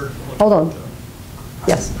 Yes. Hold on.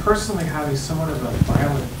 Yes. Personally having somewhat of a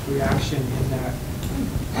violent reaction in that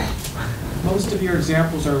most of your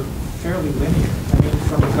examples are fairly linear. I mean,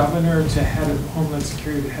 from governor to head of Homeland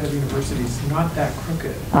Security to head of universities, not that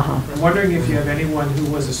crooked. I'm wondering if you have anyone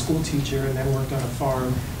who was a school teacher and then worked on a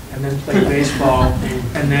farm and then played baseball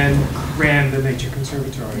and then ran the Nature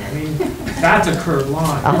Conservatory. I mean, that's a curved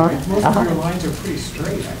line. Most of your lines are pretty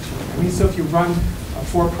straight, actually. I mean, so if you run a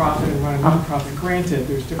for-profit and run a non-profit, granted,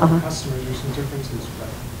 there's different customers, there's some differences, but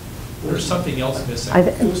there's something else missing.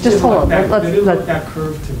 Just hold on. They didn't look that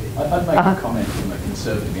curve to me. I'd make a comment from a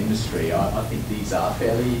conservative industry. I think these are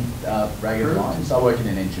fairly ragged lines. I work in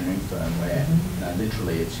an engineering firm where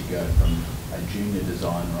literally it's you go from a junior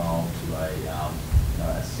design role to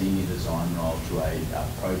a senior design role to a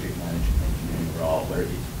project management engineering role, where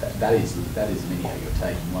that is linear. You're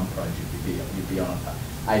taking one project, you'd be on it for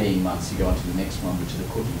 18 months, you go on to the next one, which is a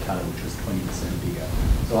cookie cutter, which was 20% bigger.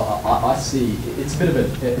 So I see, it's a bit of a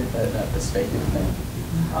perspective thing.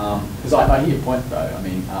 Because I hear your point though, I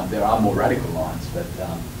mean, there are more radical lines, but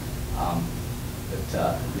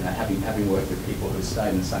you know, having worked with people who stayed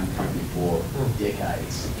in the same company for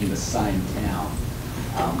decades in the same town,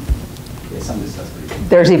 some of this stuff's pretty good.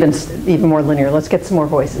 There's even more linear. Let's get some more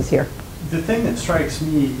voices here. The thing that strikes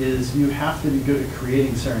me is you have to be good at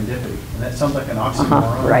creating serendipity, and that sounds like an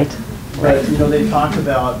oxymoron. Right. But you know, they talk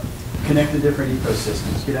about connect to different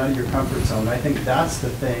ecosystems, get out of your comfort zone. I think that's the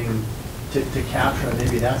thing to capture, and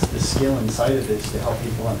maybe that's the skill inside of this to help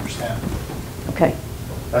people understand. Okay.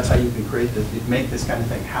 That's how you can make this kind of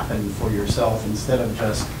thing happen for yourself instead of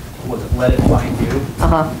just let it find you.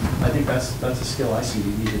 I think that's a skill I see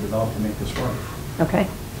you need to develop to make this work. Okay.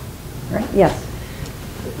 All right. Yes.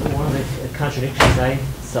 One of the contradictions I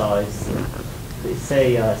saw is they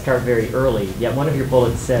say start very early. Yet one of your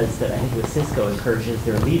bullets says that I think with Cisco encourages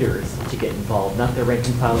their leaders to get involved, not their rank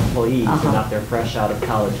and file employees, and not their fresh out of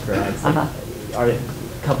college grads. Are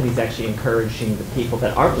companies actually encouraging the people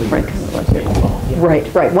that aren't leaders to get involved? Yeah.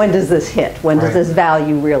 Right. When does this hit? When does this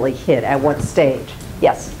value really hit? At what stage?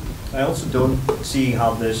 Yes. I also don't see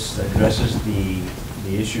how this addresses the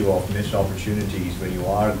issue of missed opportunities when you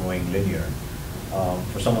are going linear.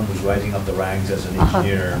 For someone who's rising up the ranks as an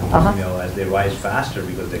engineer, you know, as they rise faster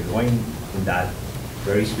because they're going in that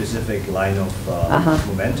very specific line of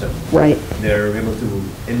momentum, they're able to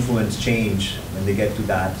influence change when they get to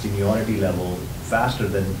that seniority level faster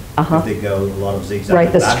than if they go a lot of zigzag.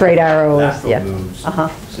 Right, the straight arrow moves.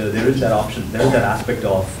 So there is that option, there is that aspect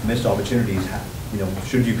of missed opportunities, you know,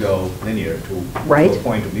 should you go linear to a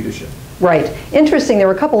point of leadership. Right. Interesting, there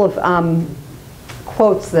were a couple of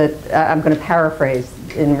quotes that I'm going to paraphrase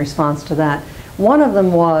in response to that. One of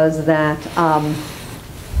them was that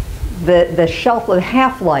the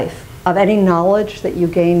half-life of any knowledge that you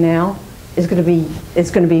gain now is going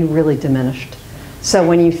to be really diminished. So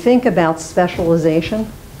when you think about specialization,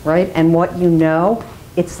 right, and what you know,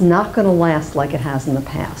 it's not going to last like it has in the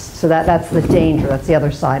past. So that's the danger. That's the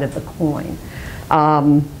other side of the coin.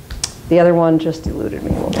 The other one just eluded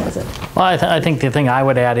me. What was it? Well, I think the thing I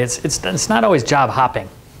would add is it's not always job hopping.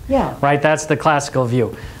 Yeah. Right. That's the classical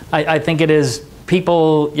view. I think it is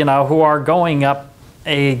people, you know, who are going up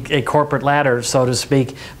a corporate ladder, so to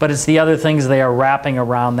speak. But it's the other things they are wrapping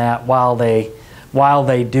around that while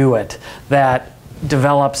they do it that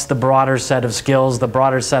develops the broader set of skills, the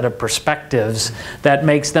broader set of perspectives that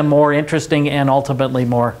makes them more interesting and ultimately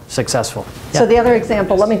more successful. So the other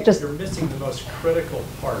example, let me just... You're missing the most critical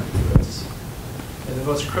part of this. And the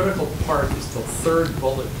most critical part is the third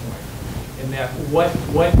bullet point, in that what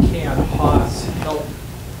can Haas help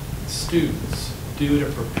students do to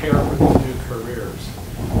prepare for the new careers?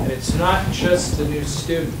 And it's not just the new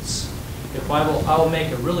students. If I'll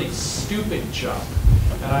make a really stupid jump,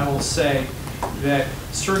 and I will say, that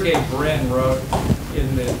Sergey Brin wrote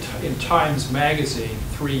in Times Magazine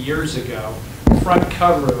 3 years ago, front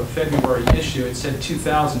cover of a February issue, it said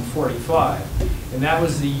 2045. And that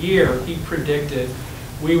was the year he predicted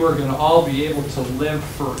we were going to all be able to live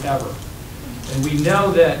forever. And we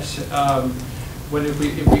know that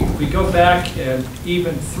if we go back and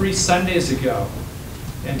even 3 Sundays ago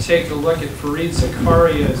and take a look at Fareed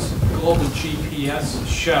Zakaria's Global GPS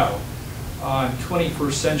show on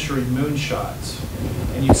 21st century moonshots,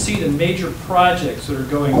 and you see the major projects that are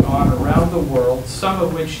going on around the world, some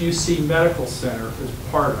of which UC Medical Center is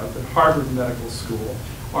part of, and Harvard Medical School.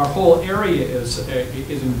 Our whole area is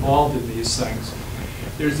involved in these things.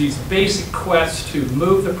 There's these basic quests to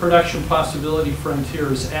move the production possibility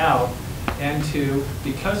frontiers out and to,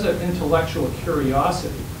 because of intellectual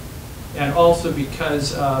curiosity, and also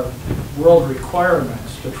because of world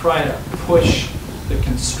requirements, to try to push the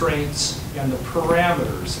constraints and the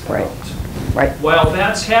parameters out. Right. While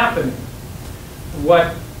that's happening,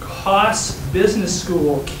 what Haas Business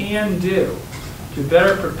School can do to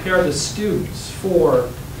better prepare the students for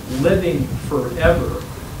living forever,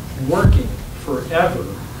 working forever,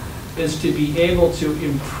 is to be able to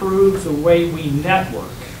improve the way we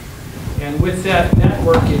network. And with that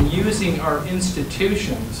network and using our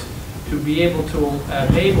institutions to be able to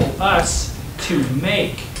enable us to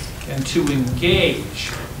make and to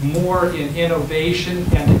engage more in innovation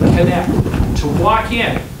and to connect, to walk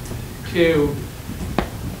in to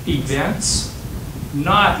events,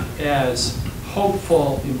 not as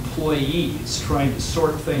hopeful employees trying to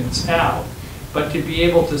sort things out, but to be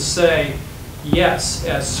able to say, yes,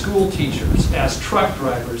 as school teachers, as truck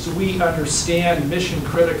drivers, we understand mission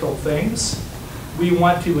critical things. We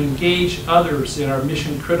want to engage others in our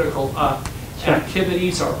mission critical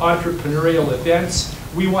activities, our entrepreneurial events.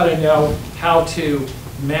 We want to know how to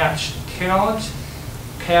match talent,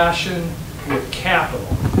 passion with capital.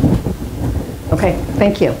 Okay,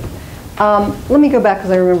 thank you. Let me go back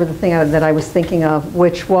because I remember the thing that I was thinking of,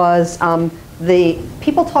 which was the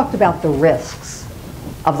people talked about the risks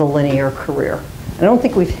of the linear career. I don't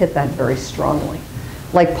think we've hit that very strongly.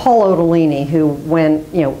 Like Paul Otellini, who went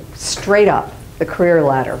straight up the career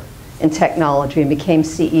ladder in technology and became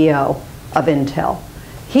CEO of Intel.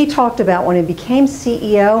 He talked about when he became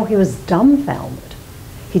CEO, he was dumbfounded.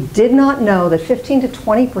 He did not know that 15 to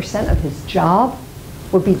 20% of his job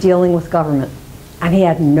would be dealing with government, and he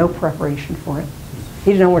had no preparation for it.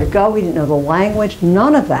 He didn't know where to go, he didn't know the language,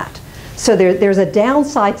 none of that. So there's a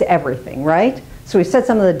downside to everything, right? So we said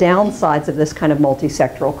some of the downsides of this kind of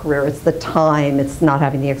multi-sectoral career. It's the time, it's not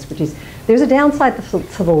having the expertise. There's a downside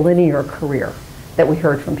to the linear career that we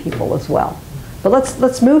heard from people as well. But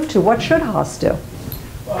let's move to what should Haas do?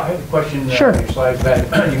 Well, I have a question. Sure. On your slides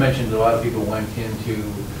back, you mentioned a lot of people went into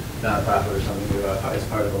nonprofit or something as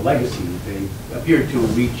part of a legacy. They appeared to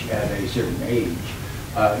reach at a certain age.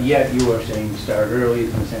 Yet you are saying start early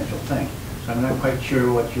is an essential thing. So I'm not quite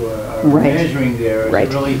sure what you are measuring there. Is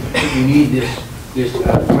it really you need this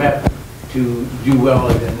rep to do well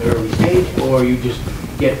at an early stage, or you just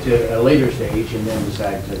get to a later stage and then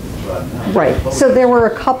decide to broaden out? Right. So there were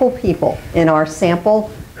a couple people in our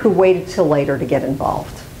sample who waited till later to get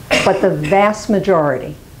involved. But the vast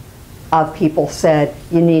majority of people said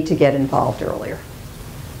you need to get involved earlier.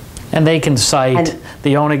 And they can cite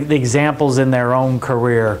the examples in their own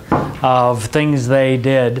career of things they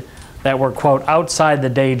did that were, quote, outside the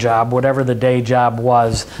day job, whatever the day job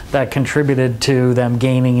was, that contributed to them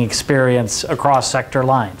gaining experience across sector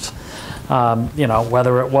lines.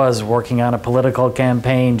 Whether it was working on a political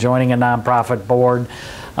campaign, joining a nonprofit board,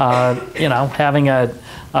 having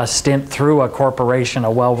a stint through a corporation, a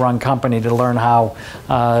well-run company, to learn how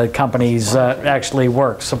companies actually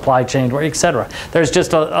work, supply chain, et cetera. There's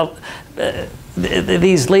just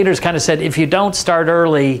these leaders kind of said, if you don't start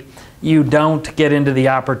early, you don't get into the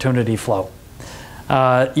opportunity flow.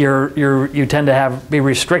 You tend to be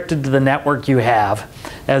restricted to the network you have,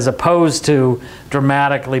 as opposed to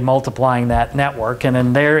dramatically multiplying that network. And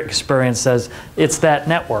in their experience says it's that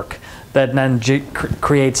network that then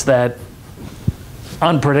creates that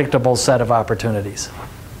unpredictable set of opportunities.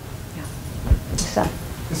 Yeah.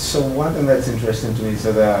 So one thing that's interesting to me is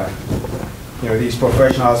that these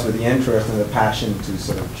professionals with the interest and the passion to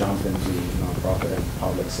sort of jump into nonprofit and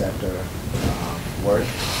public sector work,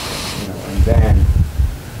 and then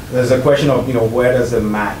there's a question of where does the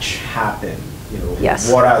match happen?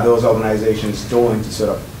 Yes. What are those organizations doing to sort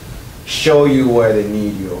of show you where they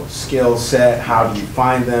need your skill set? How do you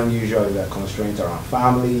find them? Usually the constraints are on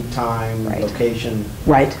family, time, location.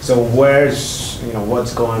 Right. So where's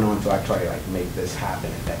what's going on to actually make this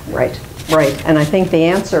happen? Right. And I think the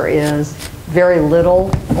answer is very little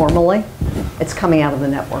formally. It's coming out of the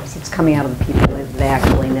networks. It's coming out of the people that they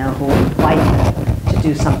actually know who invite them to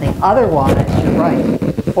do something. Otherwise, you're right.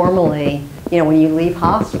 Formally, You know, when you leave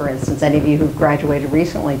Haas, for instance, any of you who've graduated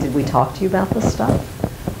recently, did we talk to you about this stuff?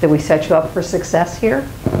 Did we set you up for success here?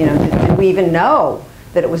 You know, did we even know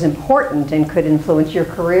that it was important and could influence your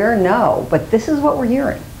career? No, but this is what we're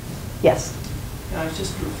hearing. Yes? I was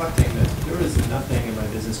just reflecting that there was nothing in my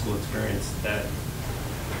business school experience that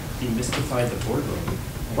demystified the boardroom.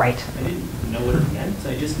 Right. I didn't know what it meant.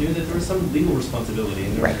 I just knew that there was some legal responsibility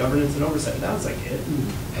and there was governance and oversight. And that was like it.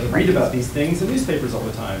 And I would read about these things in newspapers all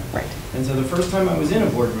the time. Right. And so the first time I was in a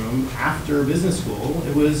boardroom after business school,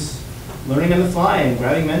 it was learning on the fly and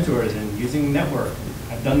grabbing mentors and using network.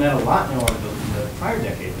 I've done that a lot now over the prior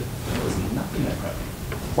decade, but there was nothing that prepped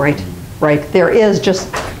me. Right, right. There is,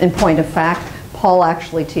 just in point of fact, Paul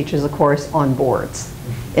actually teaches a course on boards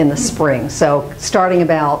in the spring. So starting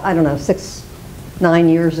about, I don't know, 6-9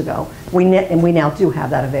 years ago, we now do have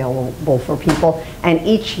that available for people. And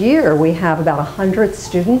each year we have about 100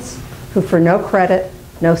 students who, for no credit,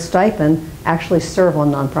 no stipend, actually serve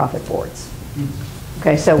on nonprofit boards.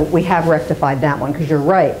 Okay, so we have rectified that one, because you're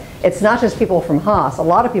right. It's not just people from Haas. A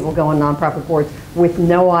lot of people go on nonprofit boards with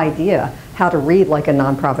no idea how to read like a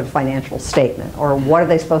nonprofit financial statement, or what are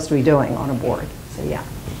they supposed to be doing on a board. So yeah.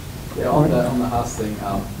 Yeah, on the Haas thing,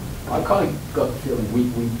 I kind of got the feeling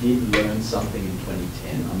we did learn something in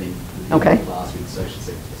 2010. I mean, last week, social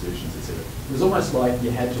sector solutions, etc. It was almost like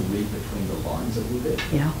you had to read between the lines a little bit.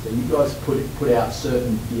 Yeah. So you guys put out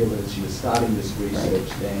certain feelers. You were starting this research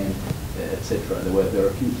then, etc. There were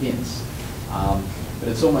a few hints, but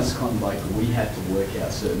it's almost kind of like we had to work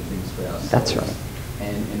out certain things for ourselves. That's right.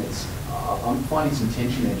 And it's I'm finding some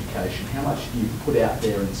tension in education. How much do you put out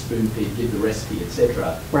there and spoon feed, give the recipe,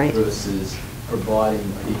 etc. Right. Versus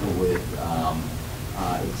providing people with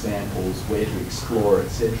examples, where to explore,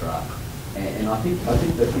 etc. And I think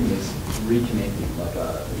the thing is reconnecting. Like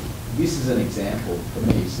this is an example for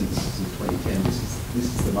me since 2010. This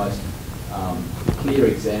is the most clear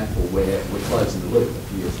example where we're closing the loop a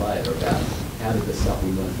few years later about how did the stuff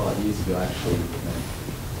we learned 5 years ago actually.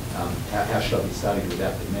 How should I be starting to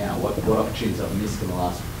adapt it now? What opportunities I've missed in the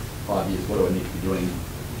last 5 years? What do I need to be doing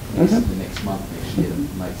the next month, next year to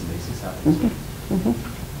make some of these things happen?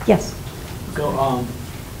 Yes. So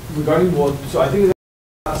regarding I think that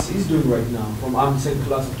class is doing right now, I'm the same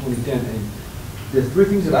class of 2010, and the three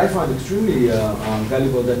things that I found extremely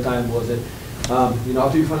valuable at that time was that,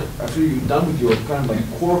 after you're done with your kind of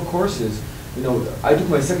like core courses, I took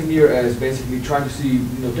my second year as basically trying to see,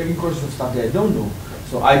 taking courses of stuff that I don't know.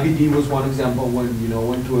 So IBD was one example when,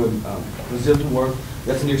 went to Brazil to work.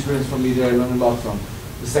 That's a new experience for me that I learned a lot from.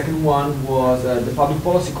 The second one was the public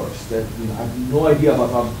policy course that, I had no idea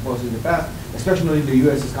about public policy in the past, especially knowing the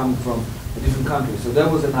US is coming from a different country. So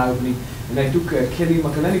that was an eye-opening. And I took Kelly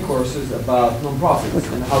McElhenney courses about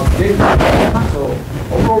nonprofits and how to date. So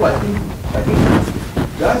overall, I think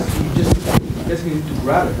guys, you just basically need to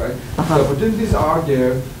grab it, right? The opportunities are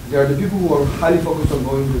there. There are the people who are highly focused on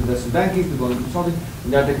going to investment banking, to going to consulting,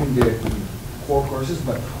 and they're taking the core courses.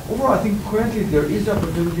 But overall, I think currently there is the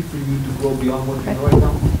opportunity for you to go beyond what you know right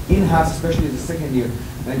now, in-house, especially as a second year,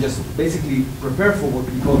 and just basically prepare for what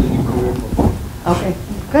we call the new career profile. Okay,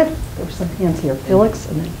 good. There's some hands here. Felix,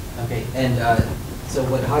 and then. Okay, and so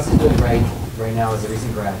what Haas is doing right now as a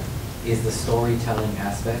recent grad is the storytelling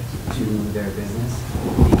aspect to their business,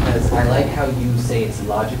 because I like how you say it's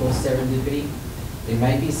logical serendipity. It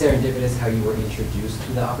might be serendipitous how you were introduced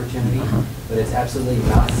to the opportunity, but it's absolutely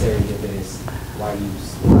not serendipitous why you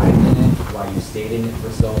thrived in it, why you stayed in it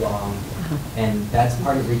for so long, and that's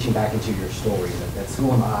part of reaching back into your story. Like, that's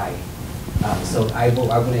who am I? So I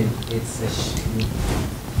wouldn't.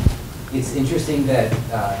 It's interesting that,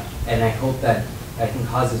 and I hope that I think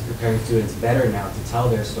Haas is preparing students better now to tell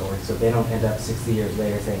their story, so they don't end up 60 years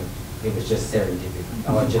later saying it was just serendipity.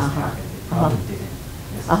 Oh, it just happened. It probably didn't.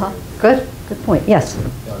 Good. Good point. Yes.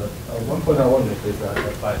 One point I wanted is that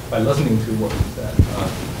by listening to what you said,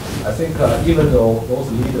 I think even though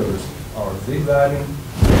those leaders are zigzagging,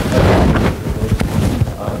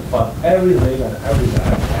 but every leg and every leg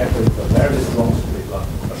actually is a very strong straight line,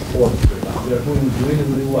 a short straight line. They're doing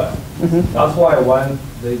really well. That's why when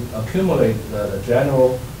they accumulate the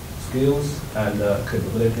general skills and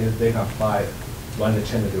capabilities, they can apply when they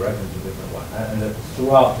change the direction to a different one. And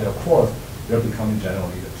throughout their course, they're becoming general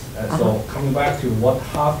leaders. And so coming back to what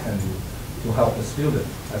Haas can do to help the student,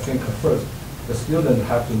 I think first, the students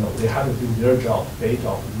have to know they have to do their job,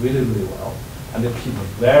 really well, and they keep a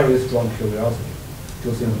very strong curiosity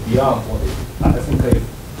to think beyond what they do. I think if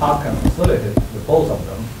Haas can facilitate with both of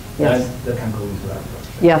them, then they can go into that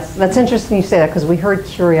direction. Yes, that's interesting you say that, because we heard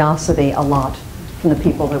curiosity a lot from the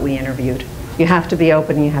people that we interviewed. You have to be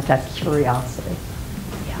open and you have to have curiosity.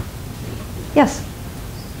 Yeah. Yes?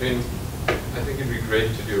 think it'd be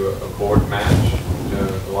great to do a board match.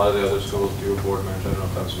 A lot of the other schools do a board match. I don't know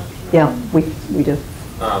if that was mentioned. Yeah, we do.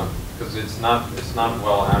 Because it's not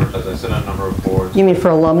well advertised. I sit on a number of boards. You mean for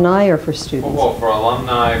alumni or for students? Well, for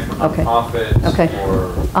alumni, for nonprofits,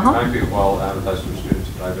 it might be well advertised for students,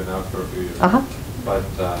 but I've been out for a few years. But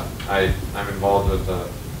I'm involved with the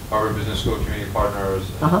Harvard Business School Community Partners.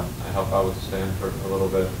 And I help out with Stanford a little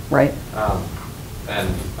bit. Right. And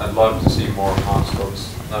I'd love to see more Haas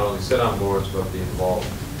folks not only sit on boards, but be involved.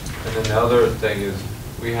 And then the other thing is,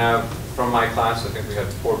 we have, from my class, I think we had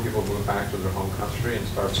 4 people move back to their home country and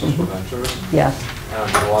start social ventures. Yes.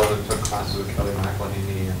 A lot of them took classes with Kelly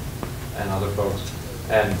McElhaney and other folks.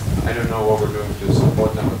 And I don't know what we're doing to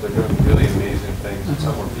support them, but they're doing really amazing things. And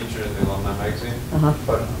some were featured in the alumni magazine.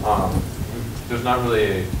 But there's not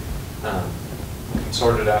really a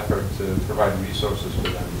concerted effort to provide resources for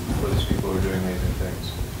them, for these people who are doing amazing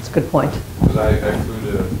things. That's a good point. Because I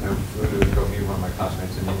flew to go meet one of my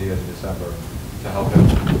classmates in India in December to help him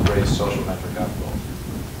raise social venture capital.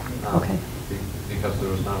 Because there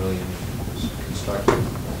was not really any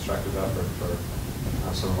constructive effort for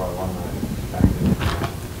some of our alumni back in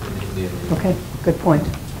India. Okay, good point.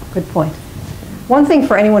 Good point. One thing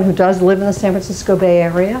for anyone who does live in the San Francisco Bay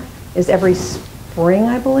Area is every spring,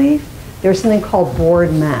 I believe, there's something called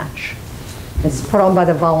Board Match. It's put on by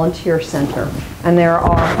the Volunteer Center. And there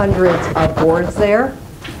are hundreds of boards there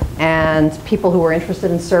and people who are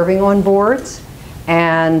interested in serving on boards.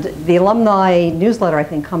 And the alumni newsletter, I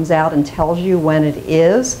think, comes out and tells you when it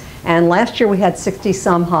is. And last year we had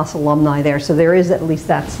 60-some Haas alumni there, so there is at least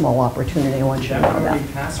that small opportunity. I want you to know that.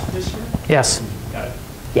 Already passed for this year? Yes. Got it.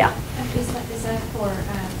 Yeah. Is that for,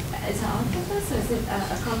 is it on campus or is it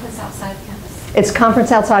a conference outside campus? It's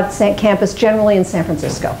conference outside campus, generally in San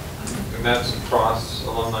Francisco. And that's across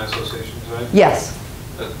alumni associations, right? Yes.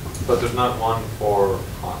 But there's not one for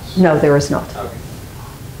Haas? No, there is not. Okay.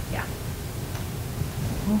 Yeah.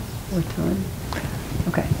 We're time.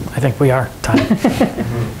 Okay. I think we are time.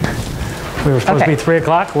 We were supposed to be 3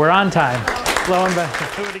 o'clock. We're on time. Slow and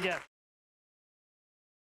back. Do it again.